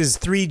 This is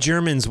 3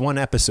 Germans, 1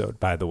 episode,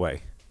 by the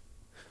way.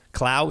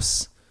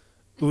 Klaus,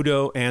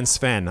 Udo, and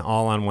Sven,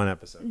 all on 1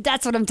 episode.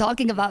 That's what I'm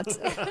talking about.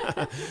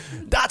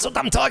 That's what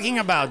I'm talking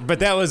about. But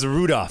that was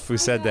Rudolph who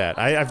said that.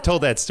 I've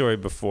told that story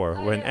before.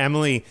 When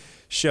Emily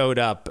showed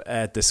up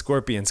at the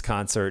Scorpions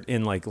concert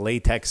in like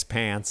latex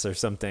pants or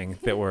something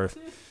that were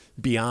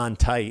beyond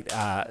tight,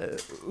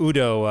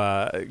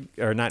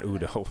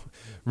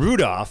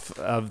 Rudolph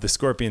of the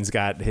Scorpions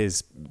got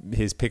his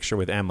picture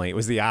with Emily. It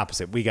was the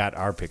opposite. We got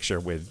our picture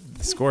with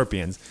the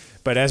Scorpions.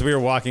 But as we were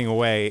walking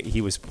away,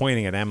 he was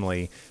pointing at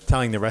Emily,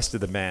 telling the rest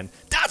of the band,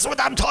 "That's what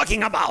I'm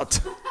talking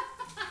about."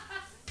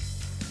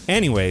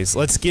 Anyways,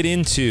 let's get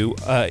into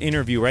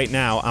interview right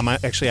now. I'm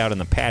actually out on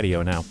the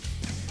patio now,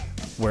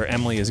 where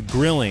Emily is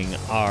grilling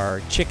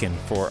our chicken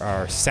for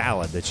our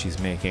salad that she's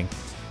making.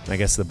 And I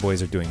guess the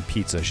boys are doing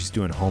pizza. She's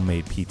doing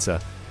homemade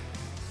pizza.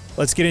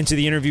 Let's get into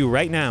the interview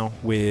right now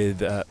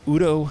with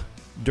Udo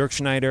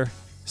Dirkschneider,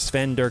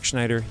 Sven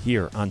Dirkschneider,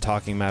 here on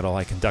Talking Metal.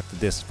 I conducted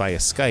this via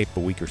Skype a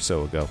week or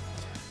so ago.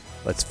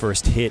 Let's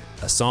first hit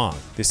a song.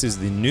 This is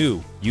the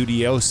new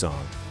UDO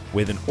song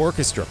with an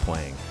orchestra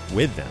playing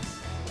with them.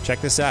 Check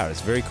this out.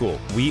 It's very cool.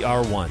 We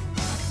Are One.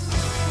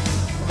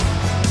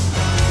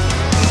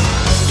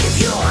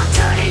 If you are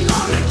turning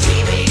on the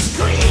TV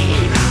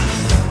screen,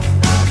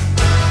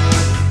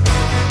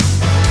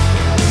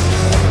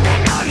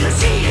 and all you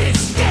see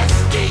is death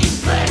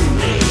deep in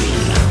me,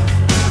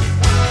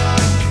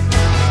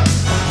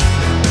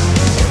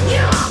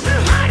 you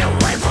often hide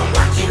away from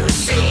what you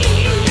see.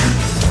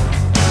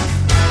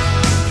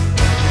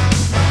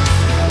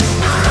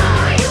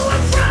 Are you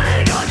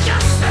afraid or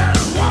just a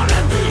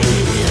wannabe?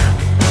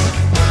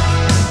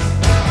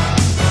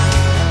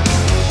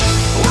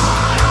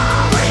 What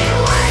are we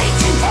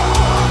waiting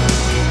for?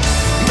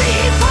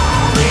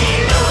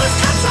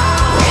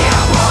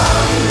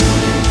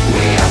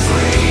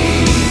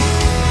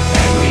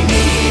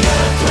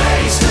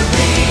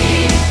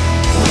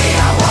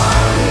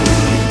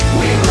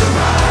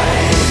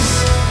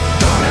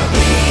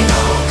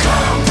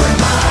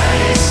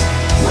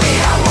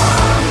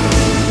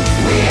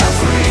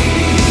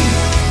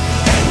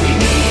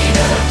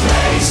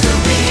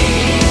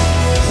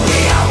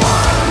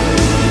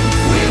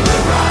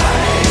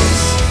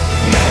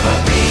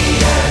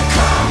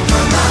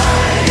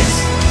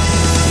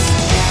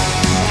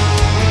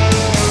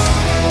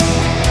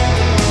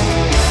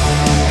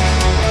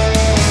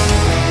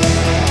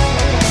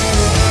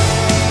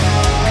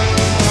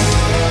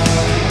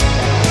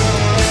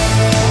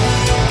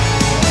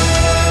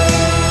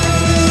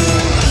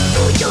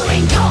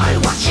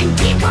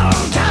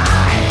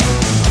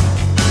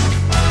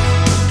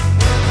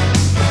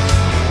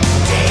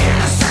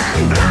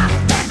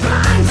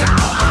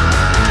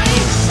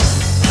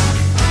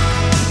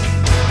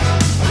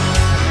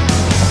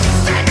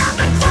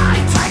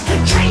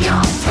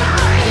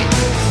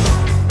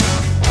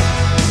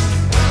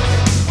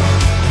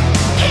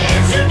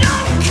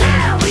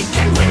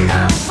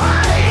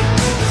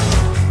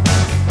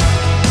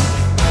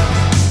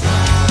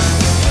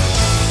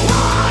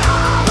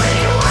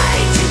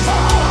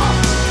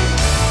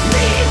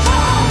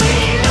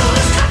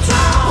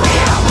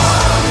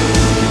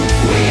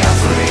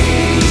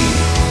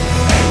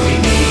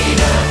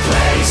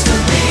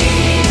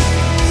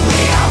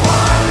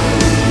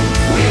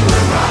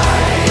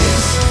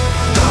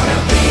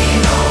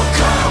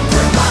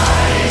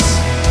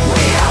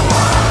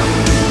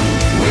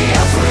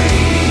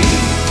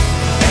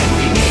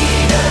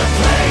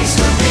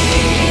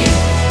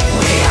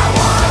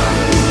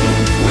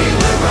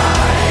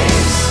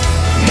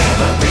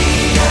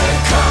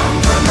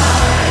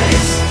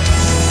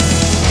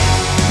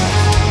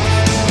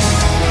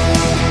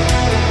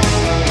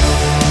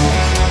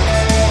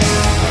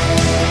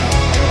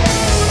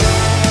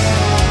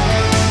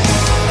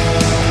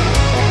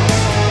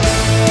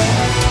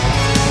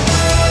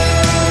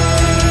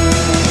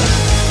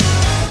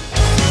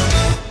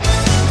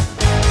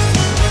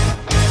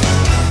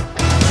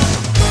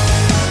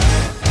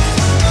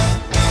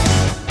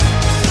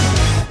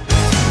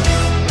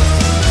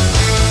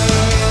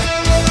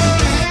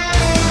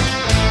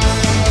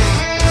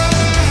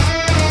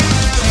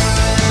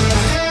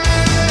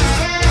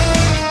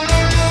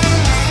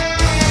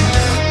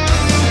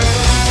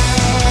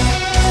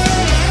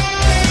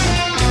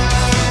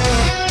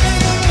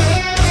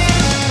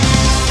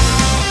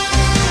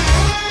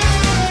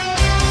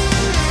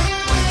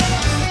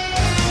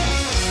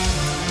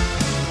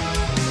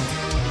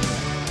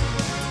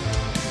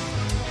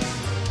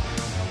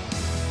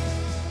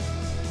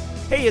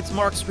 Hey, it's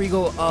Mark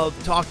Striegel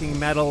of Talking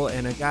Metal,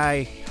 and a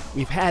guy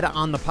we've had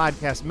on the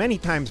podcast many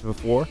times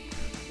before,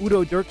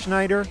 Udo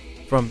Dirkschneider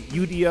from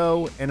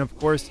UDO, and of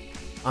course,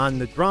 on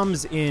the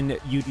drums in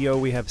UDO,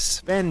 we have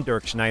Sven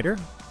Dirkschneider,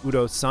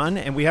 Udo's son,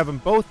 and we have them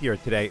both here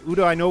today.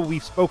 Udo, I know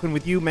we've spoken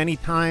with you many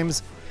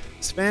times.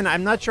 Sven,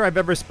 I'm not sure I've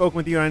ever spoken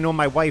with you, and I know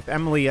my wife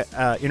Emily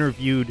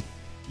interviewed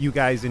you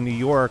guys in New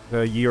York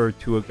a year or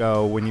two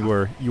ago when you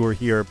were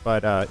here,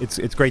 but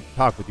it's great to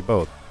talk with you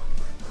both.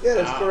 Yeah,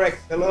 that's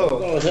correct. Hello.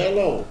 Oh,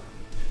 hello.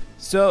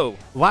 So,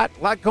 a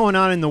lot going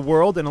on in the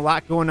world and a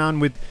lot going on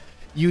with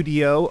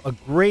UDO. A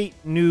great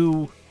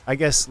new, I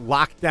guess,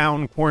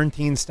 lockdown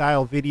quarantine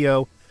style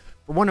video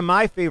for one of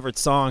my favorite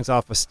songs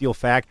off of Steel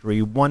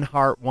Factory, One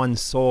Heart, One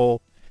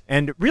Soul,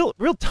 and real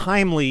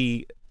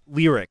timely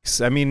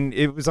lyrics. I mean,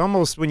 it was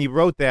almost when you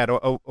wrote that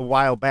a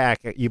while back,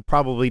 you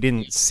probably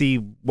didn't see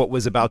what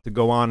was about to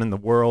go on in the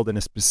world, and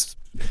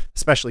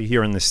especially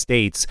here in the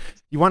States.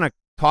 You want to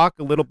talk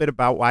a little bit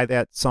about why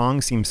that song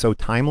seems so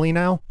timely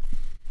now?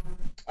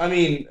 I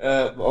mean,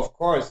 of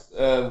course,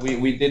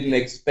 we didn't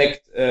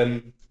expect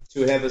to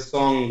have a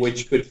song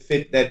which could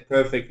fit that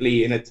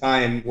perfectly in a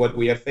time what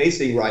we are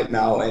facing right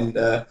now. And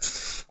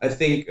I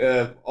think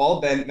all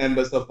band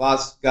members of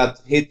us got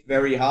hit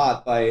very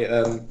hard by,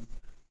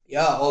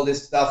 all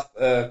this stuff,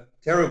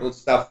 terrible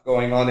stuff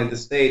going on in the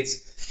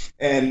States.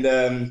 And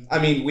I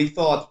mean, we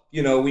thought,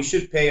 we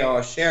should pay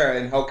our share.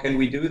 And how can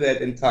we do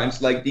that in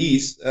times like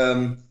these?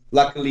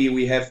 Luckily,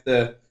 we have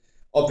the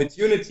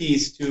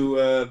opportunities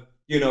to,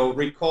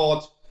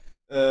 record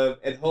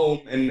at home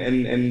and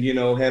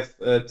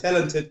have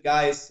talented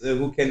guys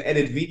who can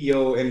edit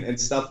video and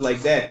stuff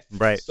like that.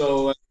 Right.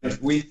 So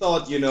we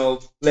thought,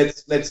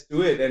 let's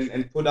do it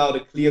and put out a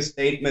clear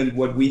statement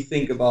what we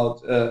think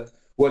about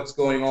what's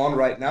going on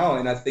right now.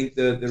 And I think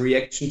the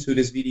reaction to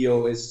this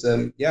video is,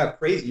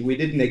 crazy. We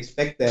didn't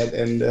expect that.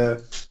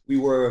 And we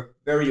were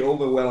very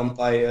overwhelmed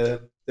by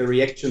the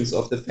reactions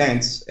of the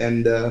fans,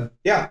 and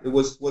it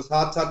was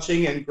heart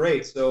touching and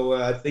great. So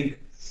I think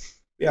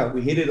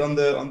we hit it on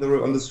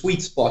the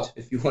sweet spot,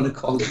 if you want to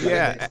call it.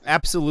 Yeah,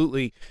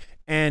 absolutely.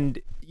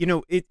 And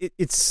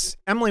it's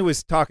Emily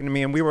was talking to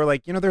me, and we were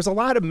like, there's a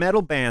lot of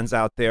metal bands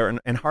out there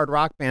and hard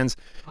rock bands.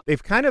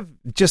 They've kind of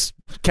just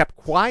kept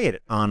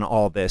quiet on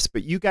all this,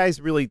 but you guys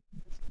really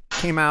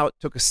came out,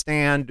 took a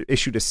stand,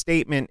 issued a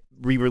statement,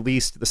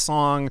 re-released the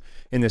song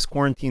in this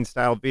quarantine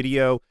style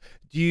video.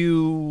 Do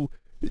you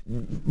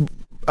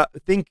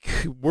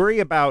worry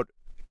about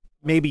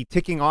maybe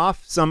ticking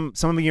off some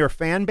of your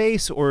fan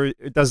base, or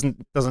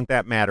doesn't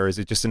that matter? Is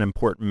it just an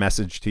important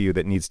message to you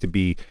that needs to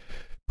be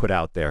put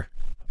out there?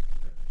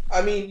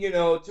 I mean,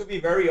 to be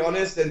very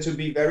honest and to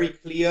be very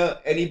clear,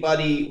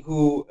 anybody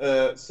who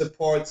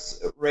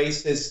supports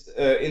racist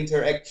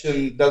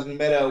interaction, doesn't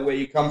matter where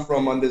you come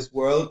from on this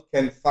world,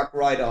 can fuck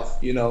right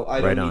off.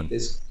 I don't need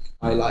this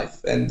in my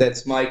life, and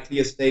that's my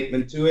clear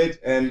statement to it.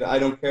 And I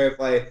don't care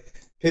if I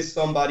piss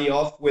somebody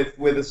off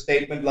with a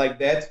statement like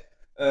that.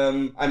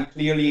 I'm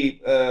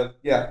clearly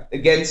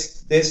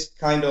against this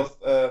kind of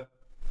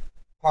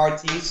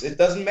parties. It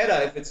doesn't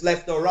matter if it's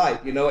left or right.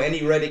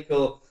 Any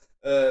radical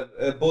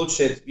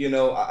bullshit.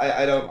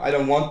 I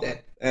don't want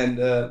that,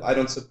 and I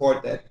don't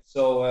support that.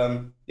 So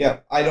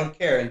I don't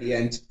care in the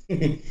end.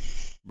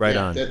 Right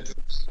on. That's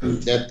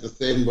the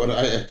same what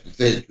I have to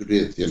say to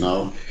this.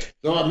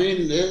 So I mean,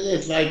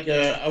 it's like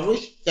I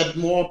wish that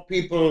more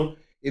people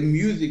in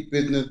music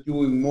business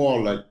doing more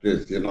like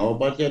this,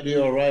 but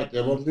you're right,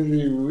 they was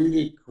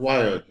really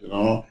quiet,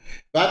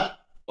 but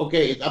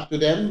okay, it's up to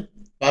them,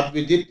 but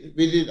we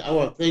did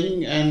our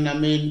thing. And I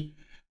mean,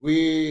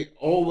 we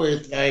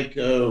always like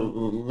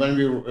when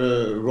we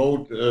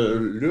wrote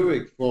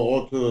lyrics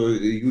for also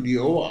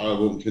UDO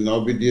albums,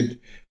 we did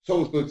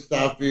social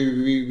stuff.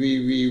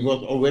 We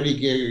was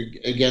already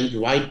against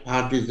white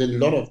parties and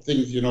a lot of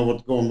things,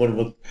 what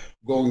was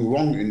going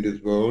wrong in this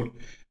world.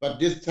 But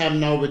this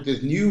time now with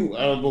this new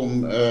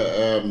album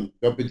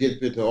that we did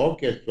with the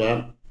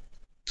orchestra,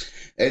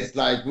 it's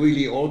like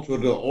really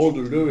also all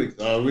the lyrics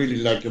are really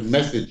like a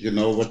message,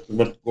 what's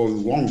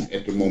going wrong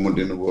at the moment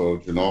in the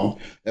world,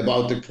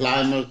 about the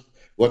climate,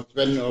 what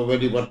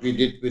we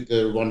did with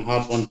the One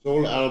Heart, One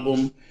Soul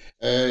album.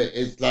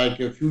 It's like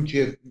a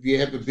future. We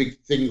have a big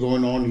thing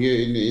going on here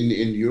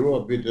in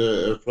Europe with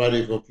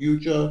Friday for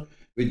Future,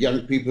 with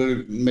young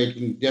people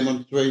making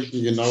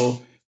demonstrations,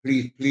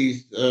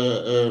 please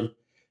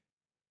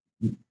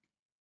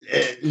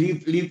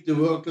leave the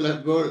world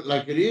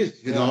like it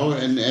is,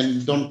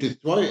 and don't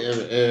destroy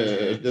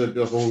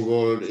the whole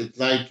world. It's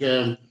like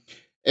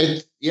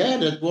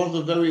that was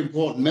a very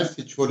important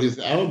message for this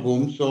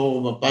album.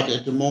 So, but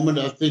at the moment,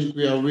 I think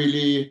we are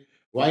really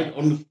right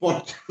on the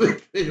spot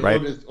with all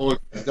this old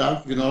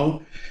stuff.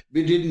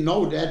 We didn't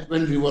know that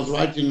when we was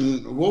wrote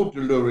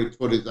the lyrics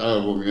for this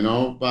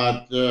album.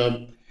 But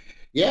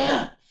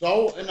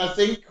So, and I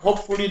think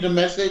hopefully the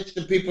message,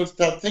 the people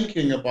start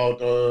thinking about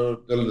the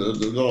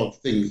lot of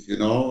things,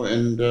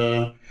 and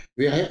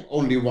we have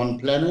only one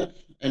planet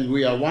and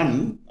we are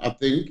one. I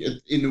think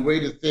it's in a way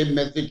the same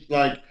message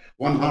like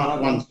one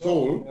heart, one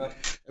soul.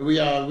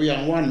 Yeah. We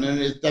are one, and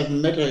it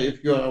doesn't matter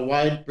if you are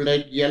white,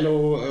 black,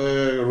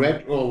 yellow,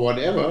 red, or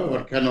whatever,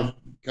 what kind of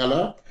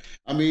color.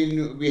 I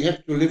mean, we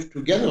have to live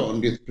together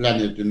on this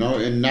planet,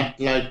 and not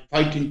like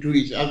fighting to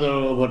each other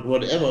or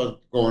whatever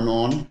going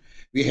on.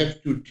 We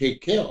have to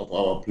take care of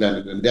our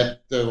planet, and that's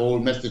the whole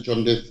message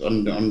on this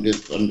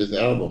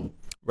album.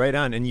 Right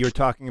on. And you're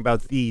talking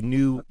about the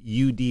new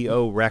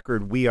UDO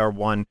record, We Are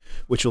One,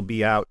 which will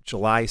be out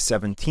July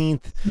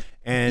 17th.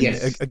 And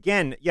Yes.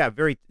 again, yeah,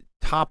 very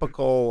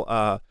topical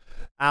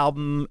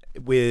album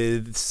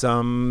with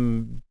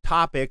some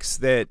topics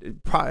that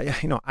probably,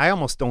 I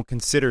almost don't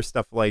consider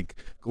stuff like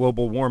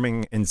global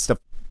warming and stuff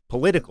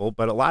political,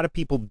 but a lot of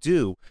people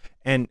do.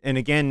 And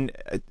again,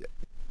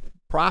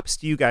 props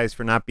to you guys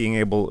for not being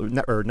able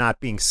or not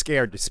being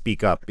scared to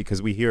speak up,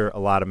 because we hear a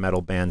lot of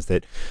metal bands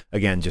that,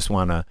 again, just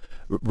want to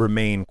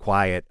remain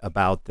quiet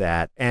about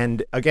that.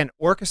 And again,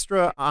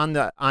 orchestra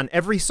on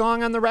every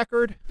song on the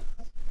record.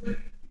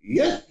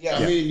 Yes,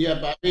 I mean,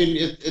 but I mean,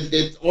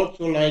 it's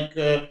also like,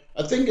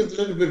 I think it's a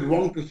little bit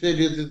wrong to say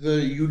this is a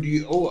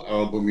UDO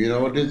album,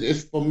 This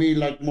is for me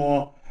like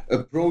more a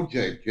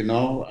project,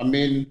 I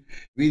mean,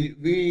 we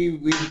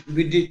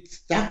did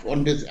stuff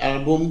on this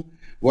album,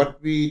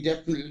 what we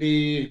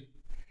definitely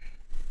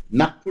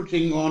not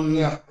putting on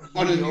a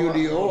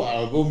UDO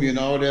album,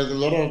 There's a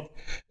lot of,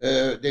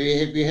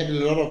 we had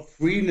a lot of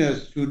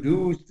freeness to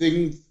do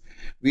things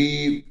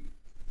we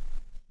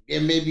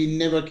maybe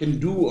never can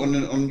do on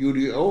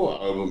UDO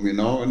album,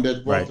 and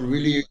that was Right. a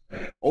really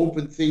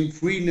open thing,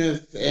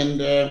 freeness, and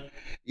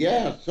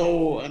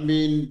so I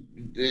mean,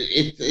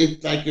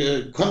 it's like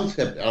a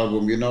concept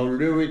album,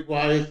 lyric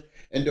wise,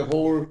 and the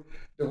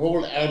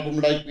whole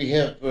album, like we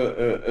have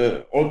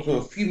also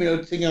a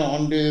female singer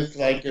on this,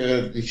 like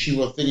she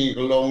was singing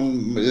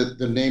alone.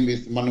 The name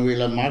is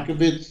Manuela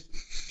Markovic.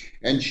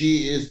 And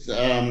she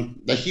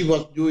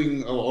was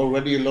doing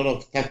already a lot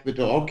of stuff with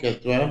the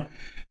orchestra.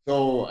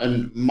 So,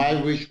 and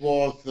my wish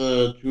was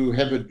to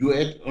have a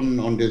duet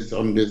on this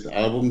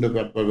album,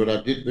 what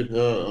I did with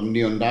her on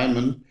Neon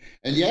Diamond.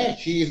 And yeah,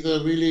 she is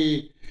a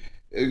really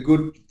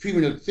good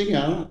female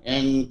singer,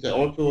 and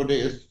also there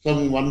is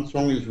one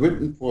song is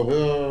written for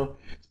her,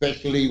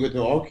 especially with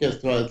the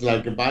orchestra. It's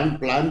like a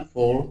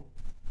blindfold.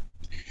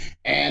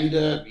 And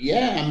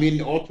I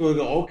mean, also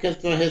the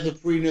orchestra has a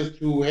freeness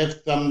to have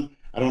some,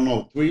 I don't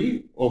know,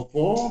 three or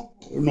four?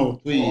 No,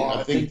 three. Four,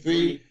 I think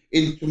three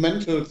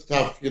instrumental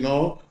stuff,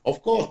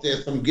 Of course,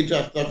 there's some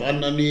guitar stuff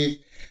underneath,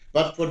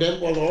 but for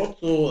them was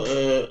also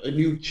a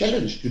new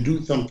challenge to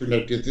do something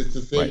like this. It's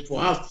the same Right.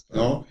 for us,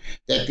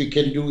 that we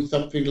can do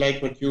something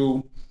like what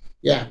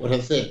I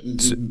said,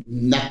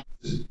 not.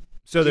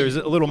 So there's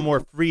a little more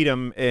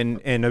freedom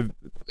and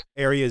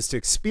areas to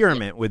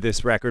experiment with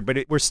this record, but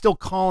we're still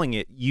calling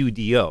it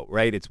UDO,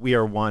 right? It's We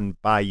Are One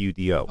by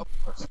UDO.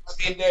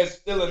 I mean, there's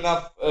still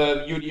enough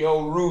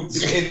UDO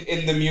roots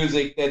in the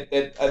music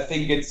that I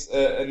think it's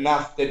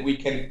enough that we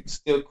can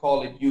still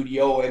call it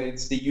UDO, and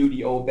it's the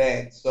UDO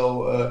band.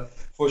 So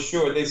for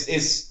sure, this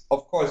is,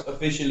 of course,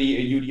 officially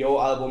a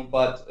UDO album,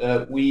 but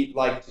we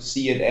like to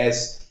see it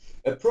as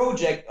a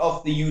project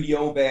of the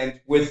UDO band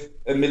with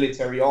a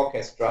military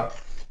orchestra.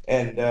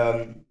 And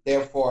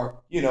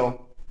therefore,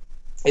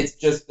 it's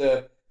just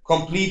a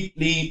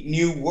completely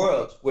new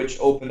world which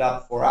opened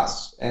up for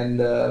us. And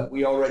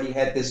we already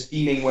had this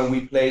feeling when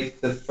we played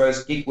the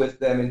first gig with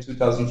them in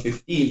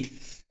 2015.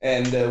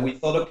 And we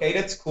thought, okay,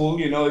 that's cool,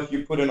 if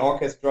you put an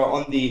orchestra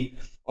on the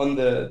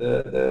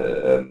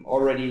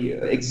already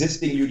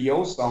existing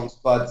UDO songs.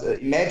 But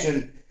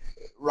imagine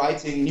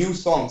writing new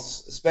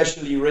songs,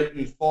 especially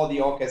written for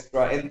the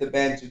orchestra and the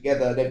band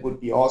together. That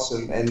would be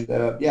awesome. And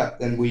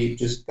then we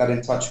just got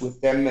in touch with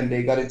them, and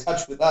they got in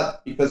touch with us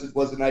because it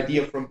was an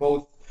idea from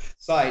both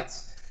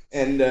sides.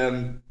 And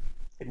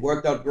it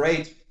worked out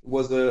great. It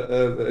was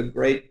a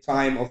great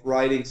time of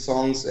writing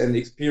songs and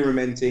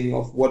experimenting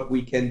of what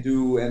we can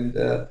do. And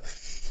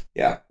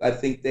I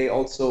think they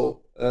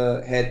also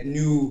had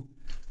new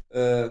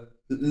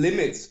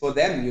limits for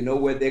them,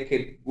 where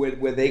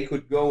they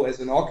could go as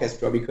an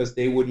orchestra, because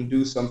they wouldn't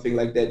do something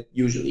like that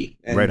usually.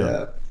 And Right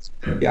on.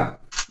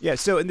 Yeah.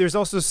 So and there's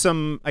also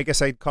some, I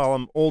guess I'd call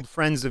them old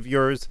friends of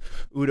yours,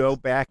 Udo,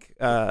 back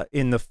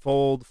in the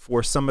fold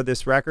for some of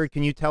this record.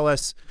 Can you tell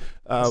us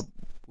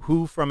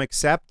who from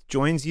Accept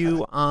joins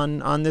you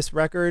on this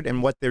record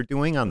and what they're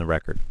doing on the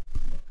record?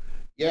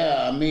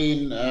 Yeah, I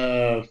mean,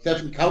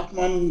 Stefan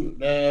Kaufmann,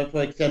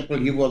 for example,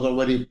 he was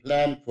already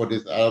planned for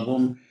this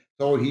album.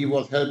 So he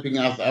was helping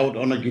us out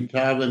on a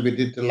guitar when we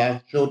did the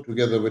last show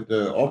together with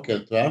the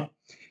orchestra.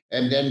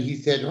 And then he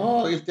said,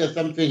 oh, if there's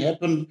something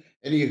happened,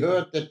 and he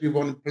heard that we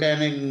were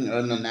planning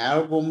on an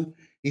album,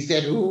 he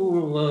said,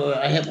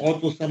 I have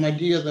also some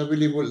ideas. I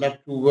really would love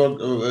to work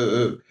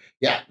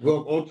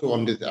also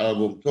on this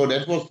album. So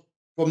that was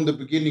from the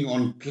beginning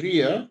on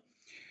clear.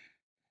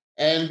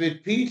 And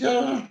with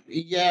Peter,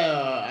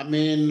 I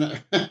mean,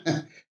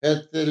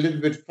 that's a little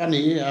bit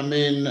funny. I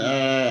mean,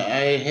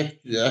 I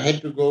had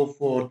to go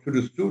to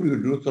the studio,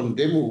 do some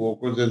demo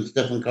vocals in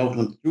Stefan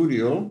Kaufmann's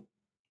studio.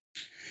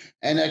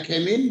 And I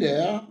came in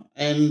there,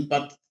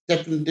 but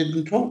Stefan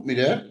didn't told me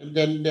that. And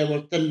then there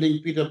was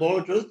standing Peter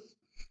Bolges.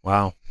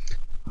 Wow.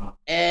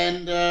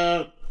 And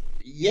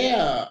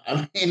yeah,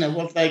 I mean, I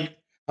was like,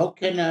 how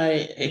can I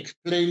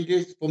explain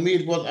this? For me,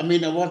 it was, I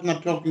mean, I was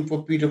not talking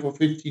for Peter for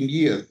 15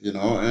 years, and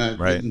I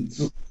Right. didn't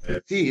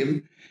see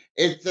him.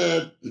 It's,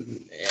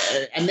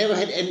 I never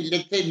had any,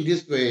 let's say it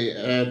this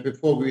way,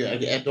 before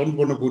I don't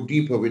want to go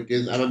deeper with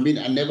this. I mean,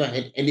 I never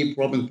had any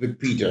problems with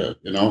Peter,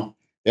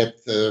 That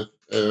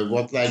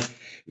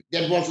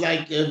was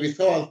like we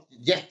saw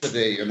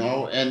yesterday,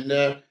 and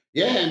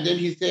yeah, and then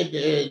he said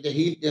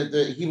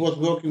he was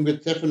working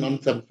with Stefan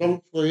on some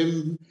songs for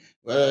him.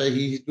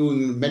 He's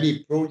doing many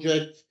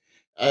projects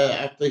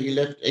after he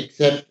left,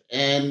 except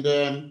and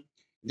then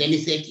he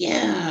said,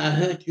 "Yeah, I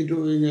heard you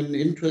doing an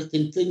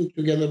interesting thing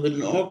together with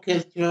an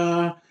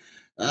orchestra."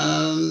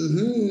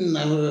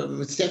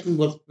 Stefan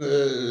was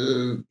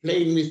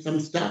playing me some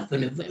stuff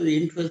and it's very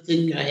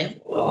interesting. I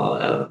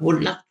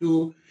would love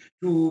to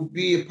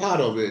be a part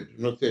of it.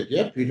 And I said,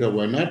 "Yeah, Peter,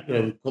 why not?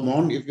 Come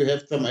on, if you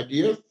have some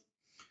ideas,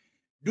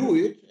 do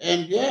it."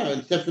 And yeah,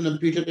 and Stefan and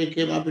Peter, they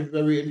came up with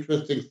very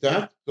interesting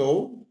stuff.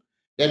 So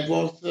that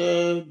was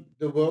the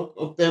work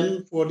of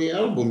them for the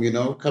album,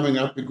 coming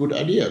up with good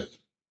ideas.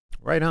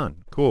 Right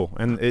on. Cool.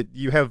 And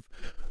you have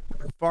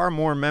far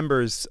more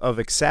members of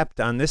Accept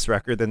on this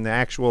record than the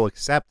actual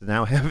Accept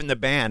now have in the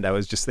band. I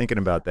was just thinking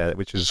about that,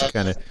 which is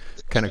kind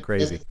of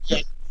crazy.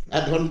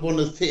 I don't want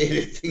to say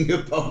anything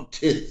about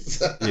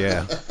this.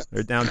 Yeah,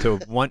 they're down to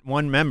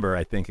one member,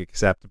 I think,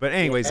 Accept. But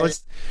anyways,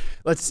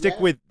 let's stick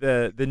with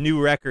the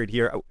new record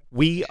here.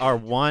 We Are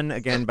One,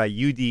 again by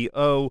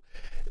UDO.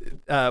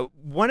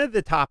 One of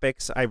the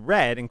topics I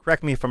read, and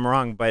correct me if I'm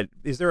wrong, but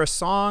is there a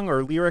song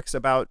or lyrics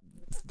about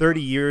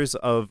 30 years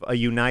of a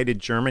united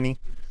Germany?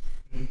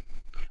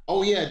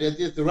 Oh yeah, that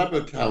is the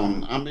Rebel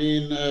Town. I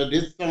mean,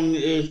 this song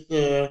is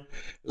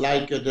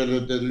like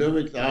the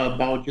lyrics are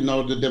about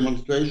the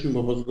demonstration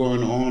what was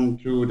going on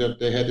to that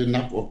they had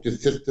enough of the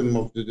system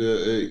of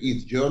the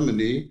East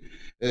Germany,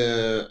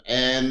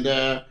 and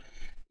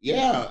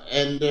yeah,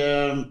 and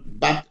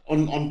but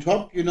on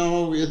top,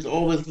 it's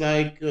always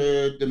like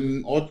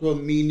the author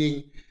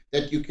meaning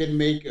that you can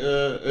make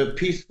a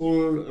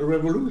peaceful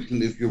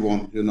revolution if you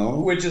want,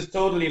 Which is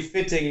totally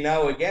fitting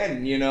now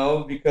again,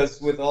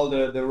 because with all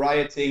the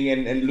rioting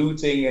and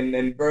looting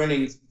and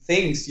burning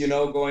things,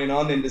 going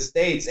on in the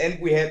States. And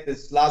we had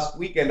this last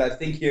weekend, I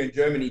think, here in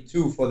Germany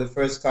too, for the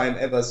first time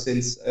ever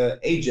since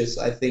ages,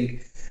 I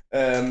think.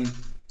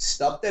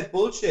 Stop that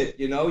bullshit,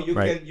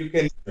 Right.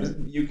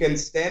 you can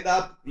stand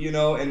up,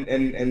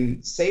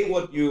 and say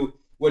what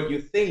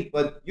you think,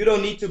 but you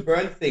don't need to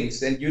burn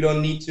things, and you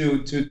don't need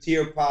to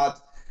tear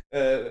apart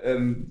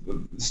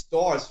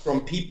stores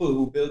from people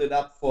who build it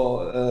up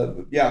for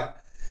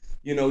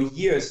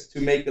years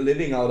to make a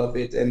living out of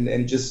it,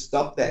 and just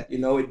stop that.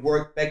 It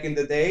worked back in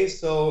the day,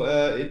 so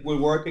it will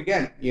work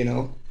again.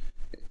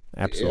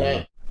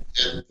 Absolutely.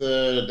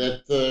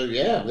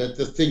 Yeah, that's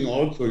the thing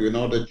also,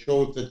 that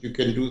shows that you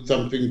can do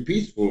something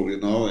peaceful,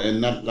 and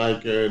not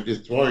like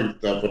destroying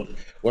stuff, but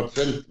what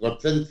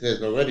sense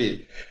has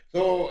already.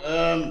 So,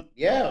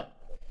 yeah,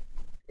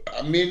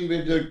 I mean,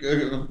 with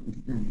a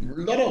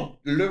lot of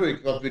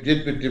lyrics what we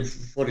did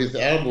for this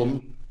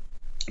album,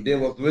 they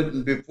was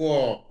written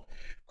before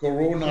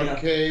Corona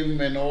came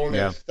and all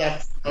that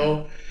stuff.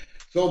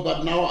 So,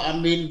 but now, I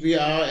mean, we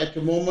are at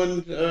the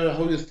moment,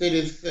 how you say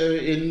this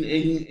in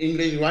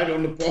English, right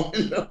on the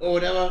point or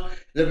whatever.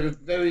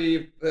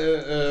 Very,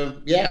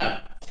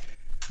 yeah.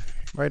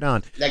 Right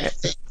on. Like,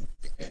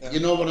 you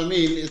know what I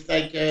mean? It's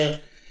like,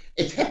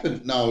 it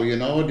happened now,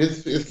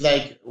 This is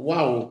like,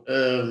 wow.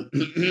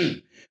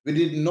 We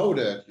didn't know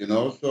that,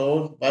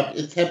 so, but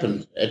it's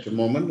happened at the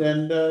moment.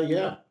 And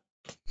yeah,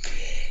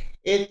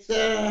 it's,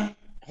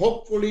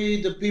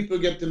 hopefully the people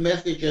get the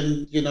message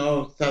and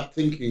start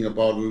thinking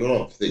about a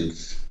lot of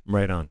things.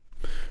 Right on.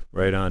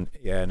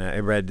 Yeah, and I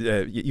read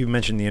you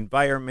mentioned the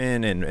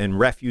environment and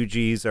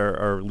refugees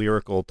are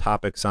lyrical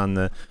topics on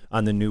the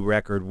new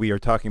record. We are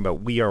talking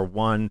about We Are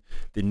One,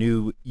 the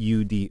new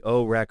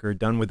UDO record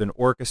done with an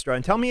orchestra.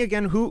 And tell me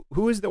again,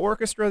 who is the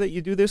orchestra that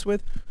you do this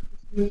with?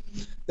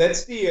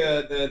 That's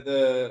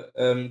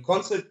the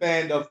concert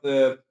band of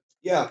the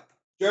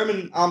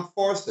German Armed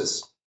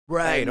Forces.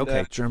 Right. And,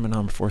 okay. German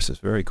Armed Forces.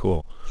 Very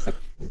cool.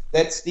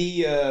 That's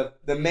the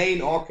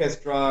main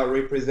orchestra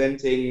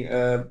representing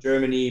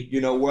Germany.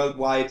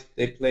 Worldwide.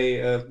 They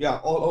play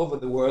all over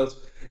the world,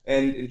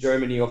 and in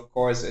Germany, of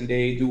course. And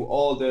they do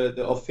all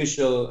the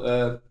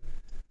official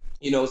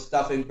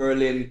stuff in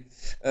Berlin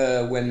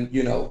when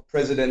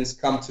presidents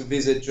come to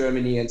visit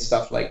Germany and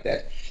stuff like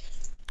that.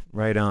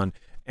 Right on.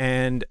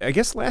 And I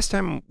guess last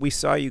time we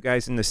saw you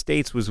guys in the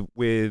States was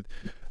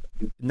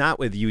not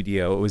with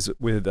UDO, it was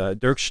with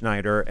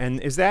Dirkschneider. And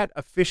is that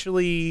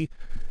officially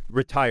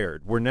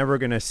retired? We're never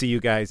going to see you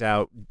guys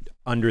out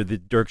under the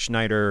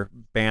Dirkschneider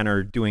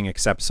banner doing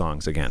Accept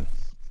songs again?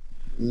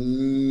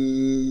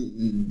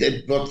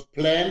 It was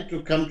planned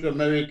to come to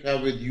America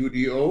with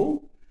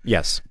UDO.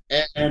 Yes.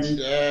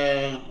 And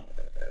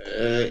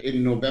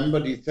in November,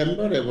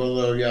 December. There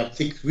was a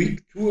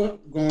 6-week tour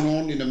going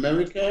on in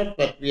America,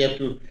 but we had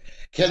to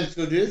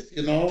cancel this,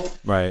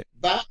 Right.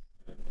 But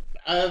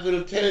I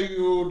will tell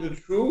you the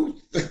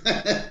truth.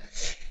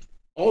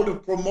 All the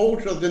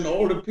promoters and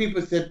all the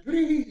people said,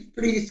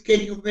 please,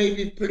 can you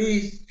maybe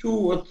please play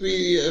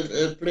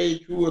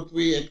 2 or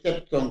 3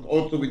 accept songs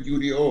also with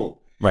UDO?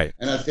 Right.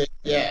 And I said,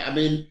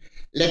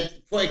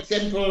 for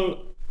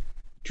example,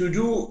 to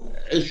do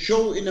a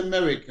show in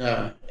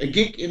America, a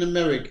gig in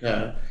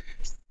America,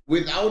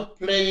 without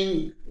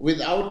playing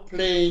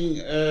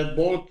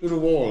Ball to the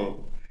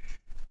Wall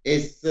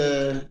is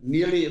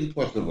nearly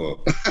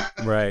impossible.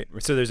 Right.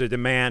 So there's a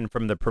demand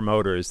from the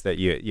promoters that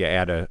you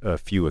add a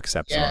few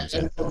accept songs.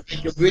 And a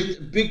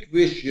big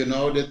wish,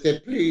 they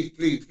said, please,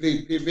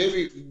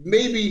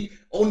 maybe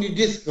only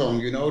this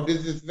song,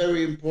 this is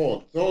very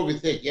important. So we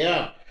said,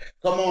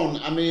 come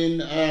on. I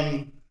mean,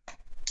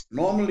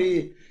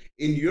 normally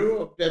in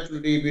Europe,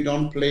 definitely we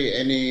don't play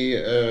any,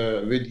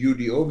 with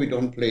UDO, we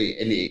don't play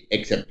any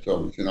accept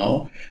songs,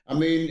 I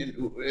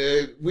mean,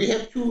 we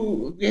have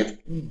a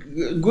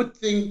good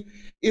thing.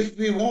 If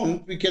we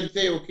want, we can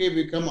say, okay,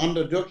 we come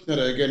under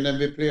Dirkschneider again and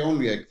we play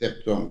only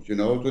accept songs,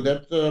 So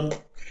that's,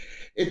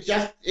 it's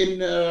just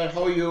in,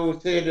 how you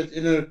say it, it's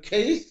in a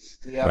case.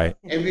 Yeah. Right.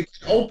 And we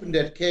can open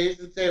that case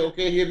and say,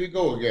 okay, here we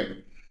go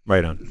again.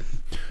 Right on.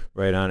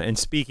 Right on. And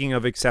speaking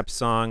of accept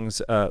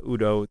songs,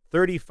 Udo,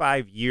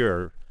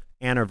 35-year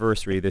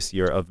anniversary this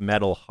year of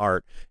Metal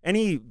Heart.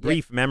 Any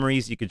brief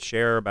memories you could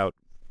share about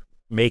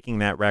making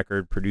that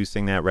record,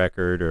 producing that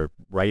record, or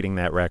writing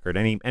that record?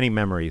 Any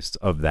memories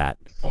of that?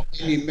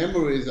 Any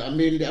memories? I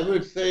mean, I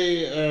would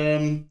say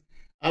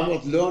I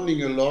was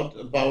learning a lot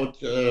about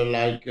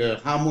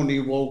harmony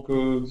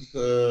vocals,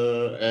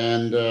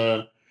 and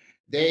there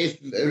is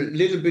a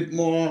little bit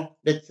more,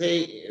 let's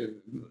say,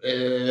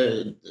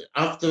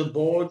 after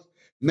Balls,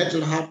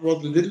 Metal Heart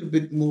was a little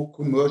bit more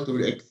commercial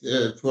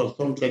for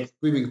songs like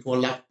Screaming for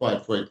Love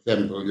Bite, for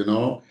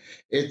example,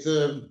 It's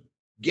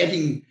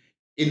getting,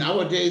 in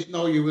nowadays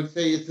now you would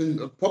say it's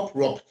a pop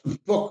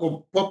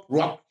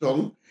rock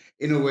song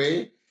in a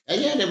way.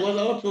 And there was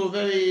also a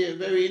very,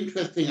 very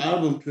interesting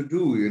album to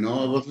do,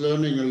 I was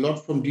learning a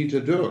lot from Dieter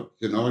Dirk,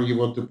 he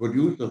was the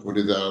producer for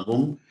this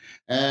album.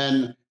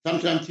 And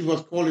sometimes he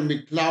was calling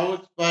me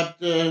Klaus, but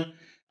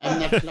I'm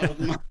not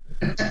Klaus.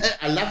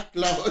 I love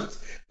Klaus.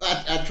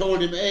 But I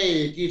told him,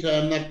 hey,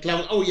 Dieter, I'm not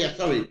Klaus. Oh, yeah,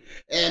 sorry.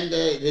 And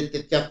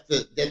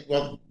that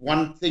was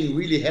one thing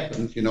really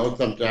happens,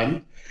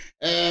 sometimes.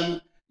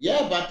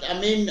 But I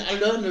mean, I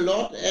learned a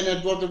lot, and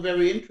it was a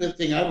very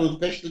interesting album,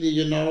 especially,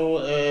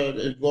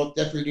 it was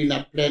definitely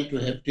not planned to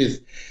have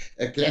this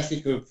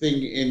classical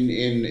thing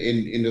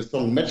in the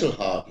song Metal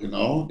Heart,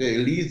 the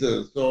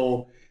Elise.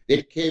 So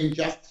it came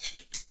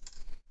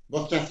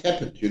what just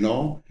happened,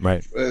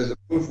 Right. The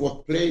Wolf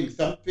was playing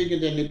something,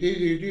 and then it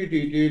did,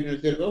 and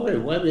I said, oh,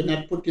 why we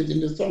not put this in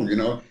the song,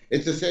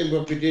 It's the same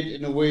what we did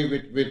in a way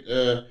with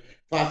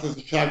Fast as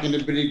a Shark in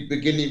the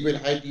beginning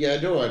with Heidi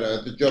Adore,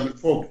 the German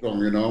folk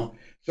song,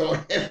 So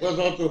it was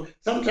also,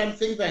 sometimes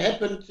things that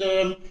happened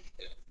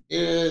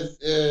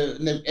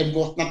and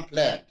was not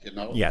planned,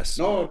 Yes.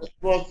 No, it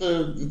was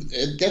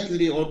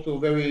definitely also a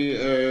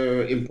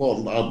very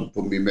important album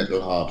for me, Metal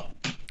Heart.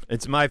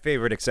 It's my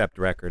favorite accept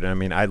record. I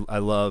mean, I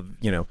love,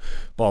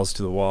 Balls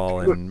to the Wall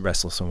and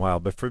Restless and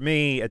Wild. But for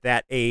me, at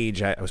that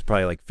age, I was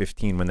probably like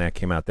 15 when that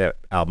came out. That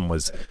album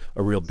was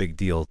a real big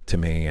deal to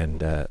me,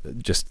 and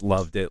just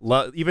loved it.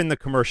 Even the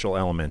commercial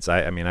elements.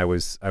 I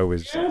was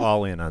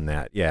all in on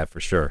that. Yeah, for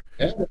sure.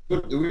 Yeah,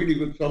 really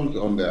good songs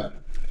on there.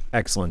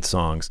 Excellent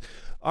songs.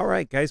 All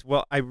right, guys.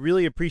 Well, I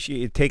really appreciate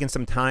you taking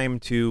some time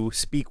to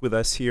speak with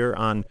us here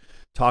on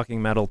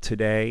Talking Metal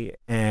today,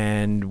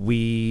 and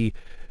we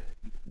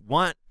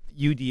want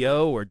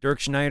UDO or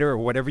Dirkschneider or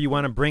whatever you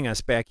want to bring us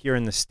back here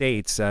in the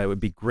States. It would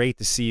be great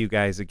to see you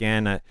guys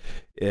again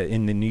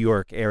in the New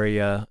York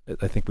area.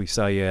 I think we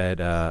saw you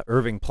at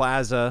Irving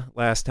Plaza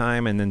last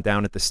time, and then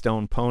down at the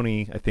Stone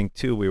Pony, I think,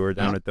 too. We were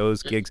down at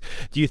those gigs.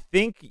 Do you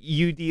think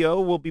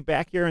UDO will be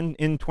back here in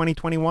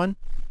 2021?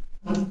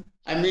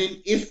 I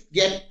mean, if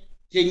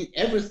getting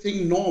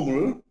everything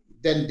normal,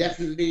 then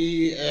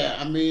definitely,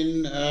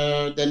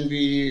 then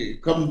we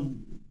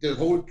come. The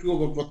whole tour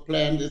what was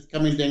planned is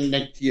coming then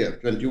next year,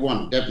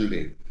 21,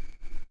 definitely.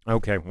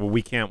 Okay, well,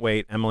 we can't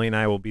wait. Emily and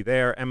I will be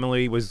there.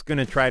 Emily was going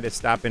to try to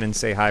stop in and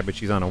say hi, but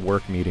she's on a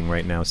work meeting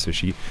right now, so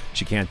she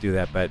can't do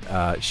that. But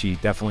she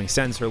definitely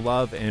sends her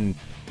love, and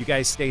you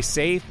guys stay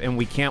safe, and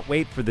we can't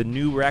wait for the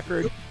new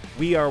record,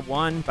 We Are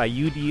One by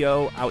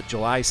UDO, out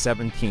July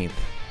 17th.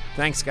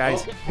 Thanks,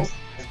 guys. Okay.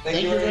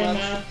 Thank you very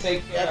much.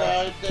 Take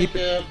care.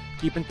 Bye-bye.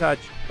 Keep in touch.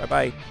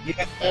 Bye-bye.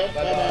 Yeah,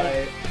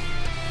 bye-bye.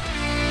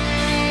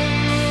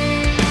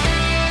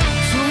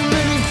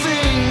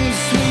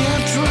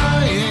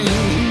 Trying,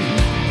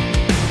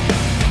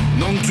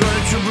 don't try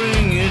to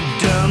bring it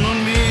down on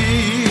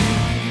me.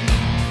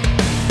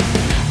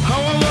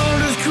 Our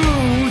world is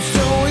cruel,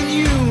 so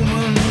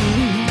inhuman.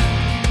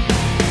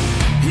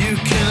 You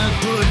cannot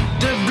put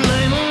the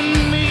blame on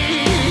me.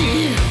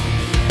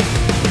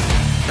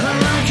 I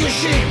like a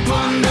ship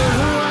on the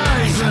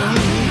horizon.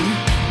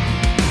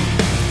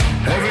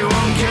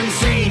 Everyone can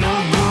see no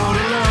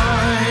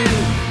borderline.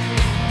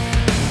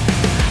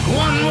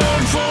 One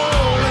word for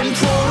all and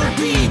for the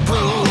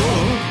people.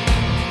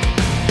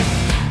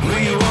 We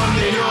want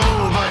it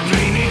all, but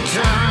we need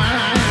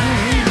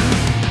time.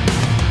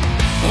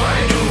 Why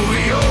do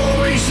we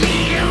always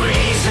need a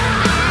reason?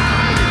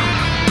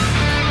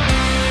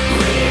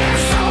 We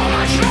have so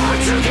much more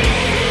to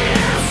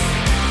give.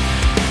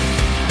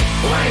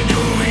 Why do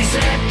we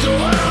set the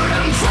world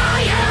on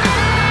fire?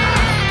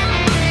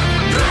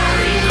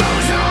 Bloody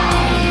goes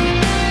on,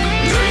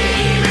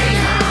 dreaming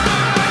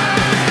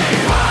high.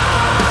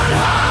 One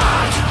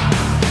heart,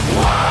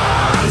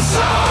 one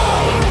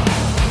soul,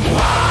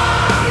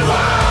 one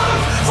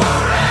world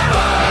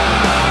forever.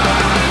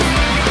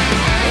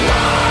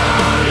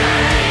 One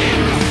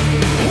name,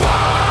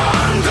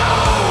 one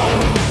goal,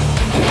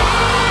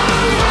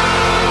 one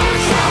world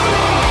for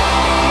all.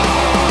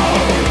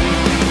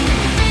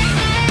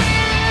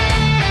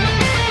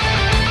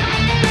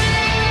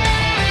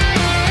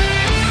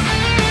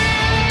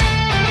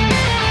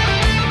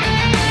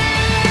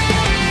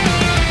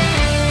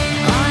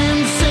 I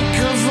am sick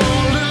of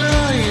all the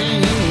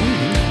lying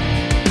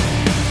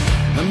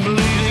and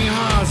bleeding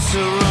hearts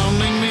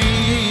surrounding me,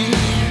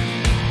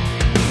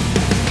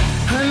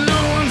 and no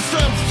one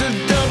stops the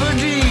double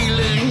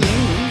dealing.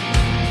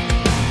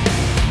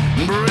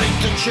 Break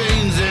the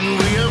chains and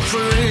we are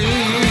free.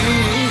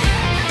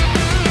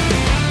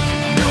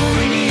 Do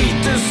we need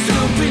the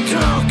stupid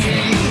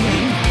talking,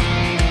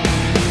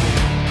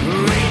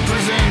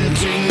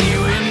 representing you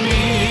and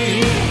me?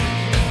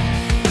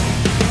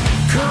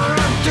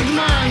 Corrupted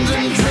minds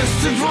and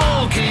twisted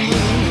walking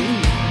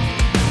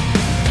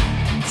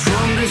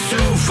from this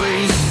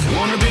two-faced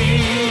wannabe.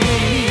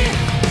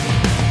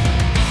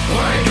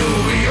 Why do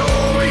we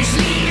always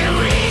need a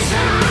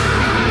reason?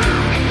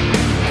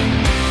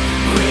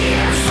 We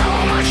have so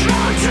much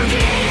more to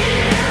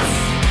give.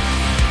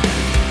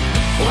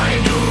 Why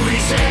do we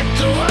set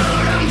the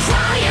world on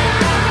fire?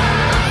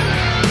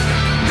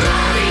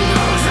 Blooding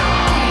goes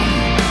on,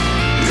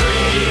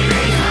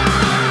 dreaming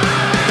high.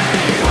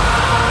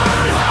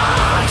 One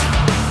heart,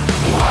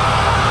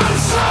 one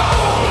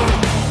soul,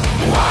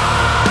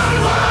 one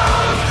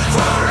world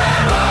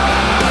forever.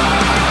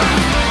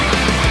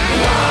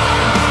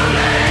 One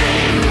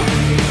name,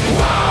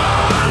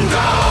 one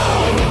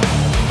goal,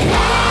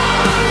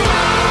 one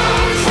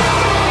world for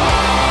all.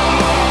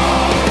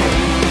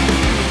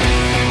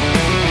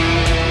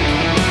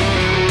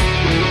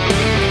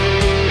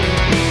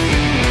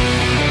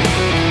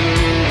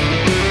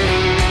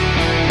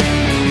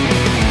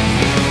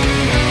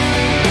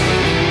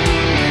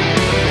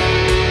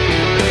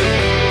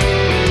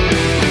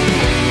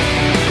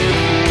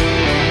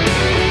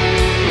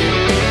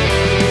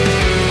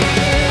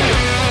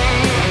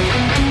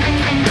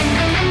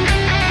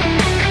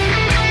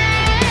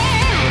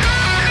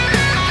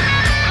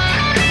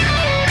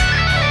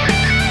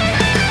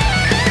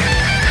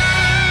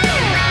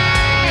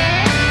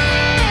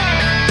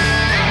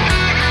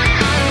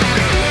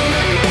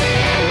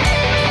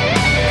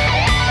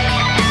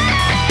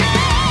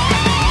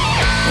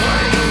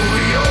 Why do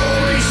we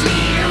always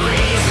need a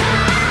reason?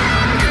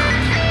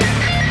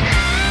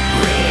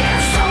 We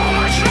have so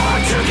much more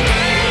to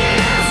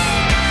give.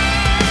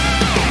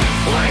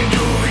 Why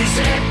do we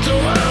set the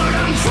world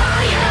on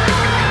fire?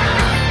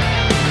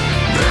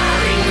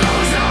 Blooding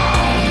goes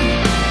on,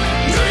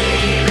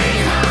 dreaming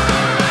high.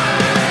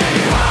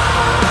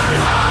 One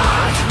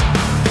heart,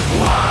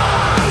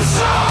 one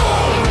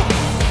soul,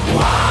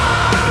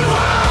 one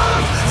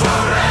world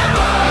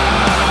forever.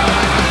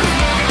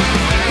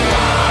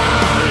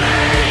 One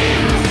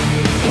name,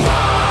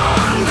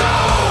 one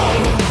goal,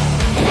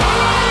 one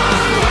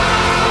world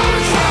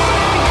for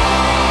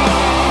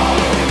all.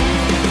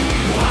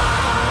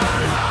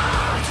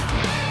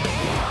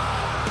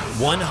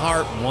 One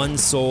Heart, One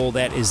Soul.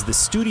 That is the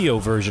studio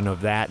version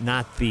of that,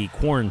 not the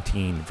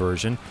quarantine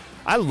version.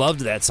 I loved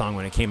that song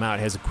when it came out.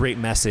 It has a great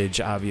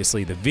message,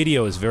 obviously. The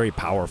video is very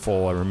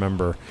powerful. I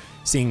remember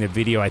seeing the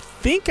video. I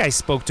think I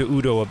spoke to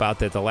Udo about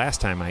that the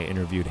last time I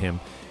interviewed him.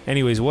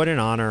 Anyways, what an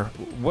honor.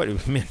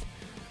 Man,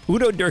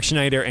 Udo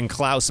Dirkschneider and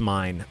Klaus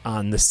Meine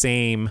on the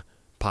same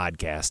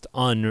podcast.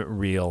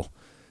 Unreal.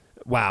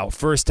 Wow,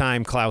 first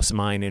time Klaus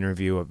Meine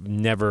interview. I've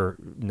never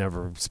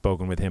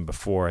spoken with him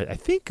before. I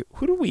think,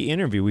 who did we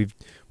interview?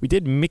 We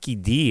did Mickey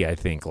D, I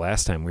think,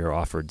 last time we were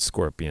offered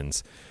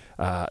Scorpions.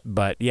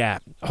 But yeah,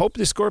 hope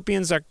the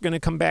Scorpions are going to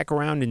come back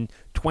around in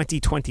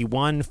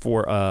 2021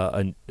 for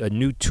a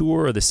new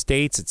tour of the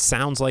States. It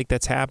sounds like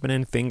that's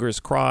happening.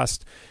 Fingers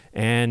crossed.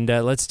 And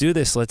let's do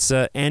this. Let's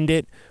end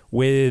it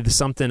with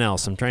something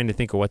else. I'm trying to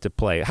think of what to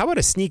play. How about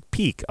a sneak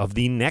peek of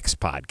the next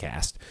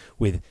podcast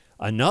with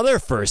another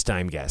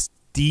first-time guest,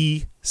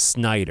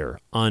 Dirkschneider.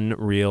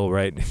 Unreal,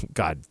 right?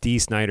 God,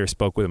 Dirkschneider,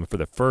 spoke with him for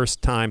the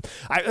first time.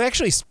 I've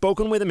actually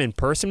spoken with him in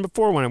person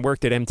before when I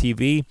worked at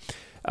MTV.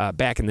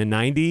 Back in the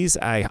 90s,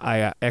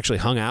 I actually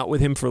hung out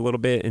with him for a little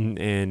bit,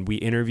 and we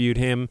interviewed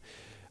him.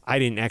 I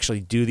didn't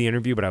actually do the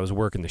interview, but I was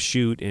working the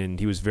shoot, and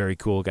he was very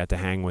cool. Got to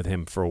hang with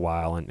him for a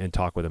while and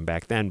talk with him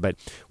back then. But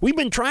we've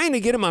been trying to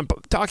get him on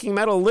Talking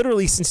Metal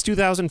literally since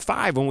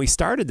 2005 when we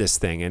started this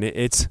thing, and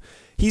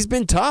he's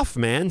been tough,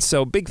 man.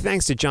 So big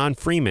thanks to John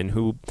Freeman,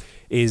 who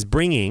is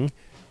bringing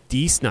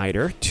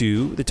Dirkschneider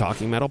to the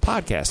Talking Metal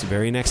podcast. The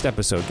very next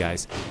episode,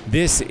 guys.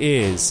 This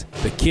is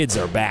The Kids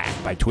Are Back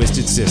by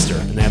Twisted Sister,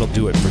 and that'll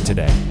do it for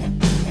today.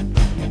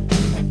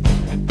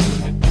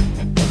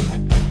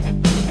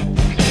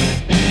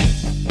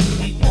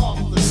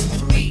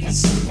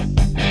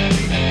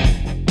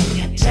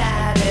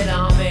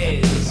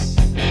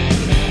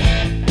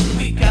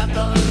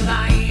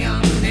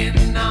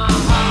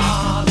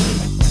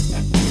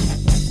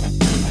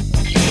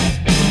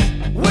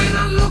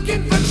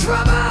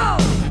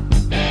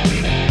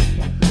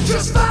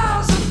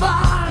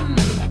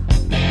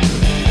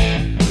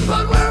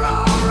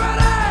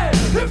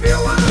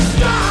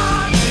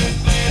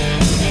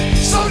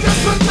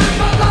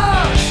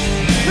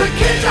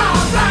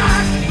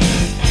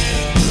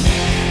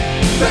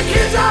 The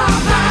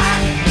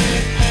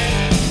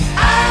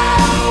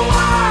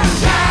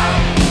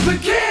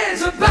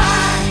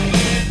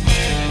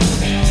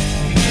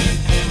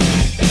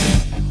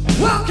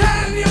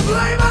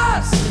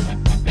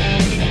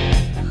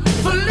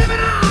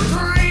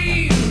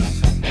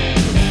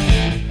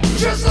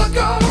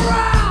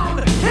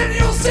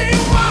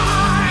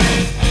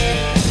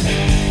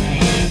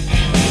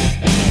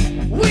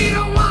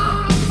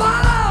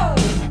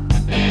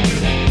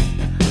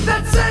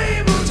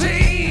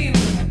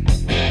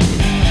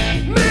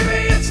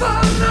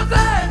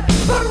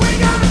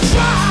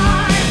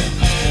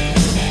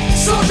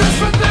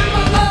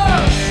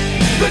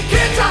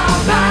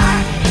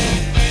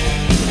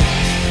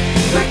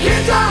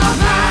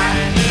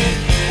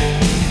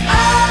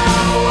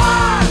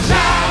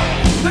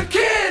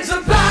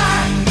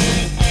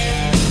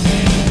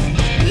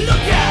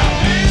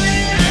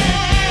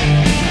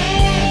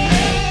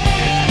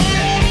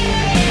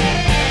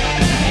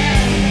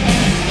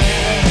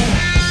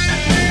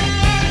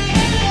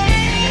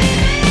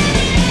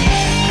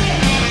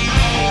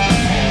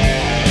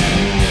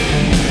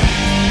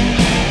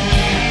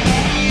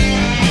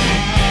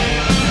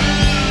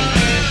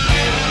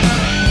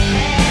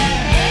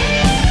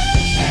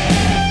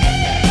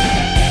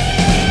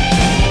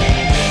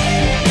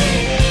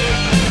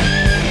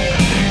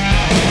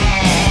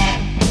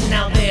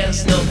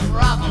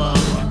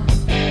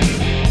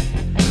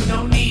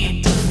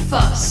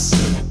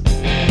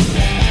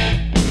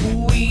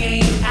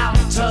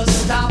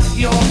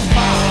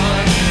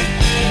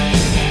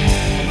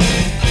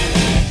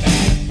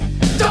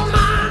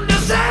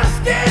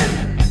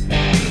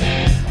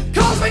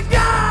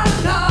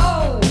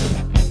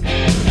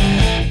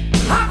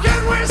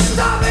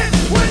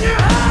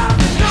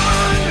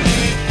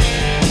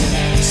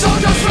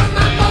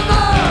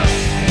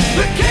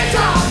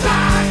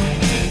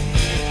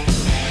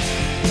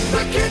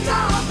kids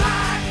are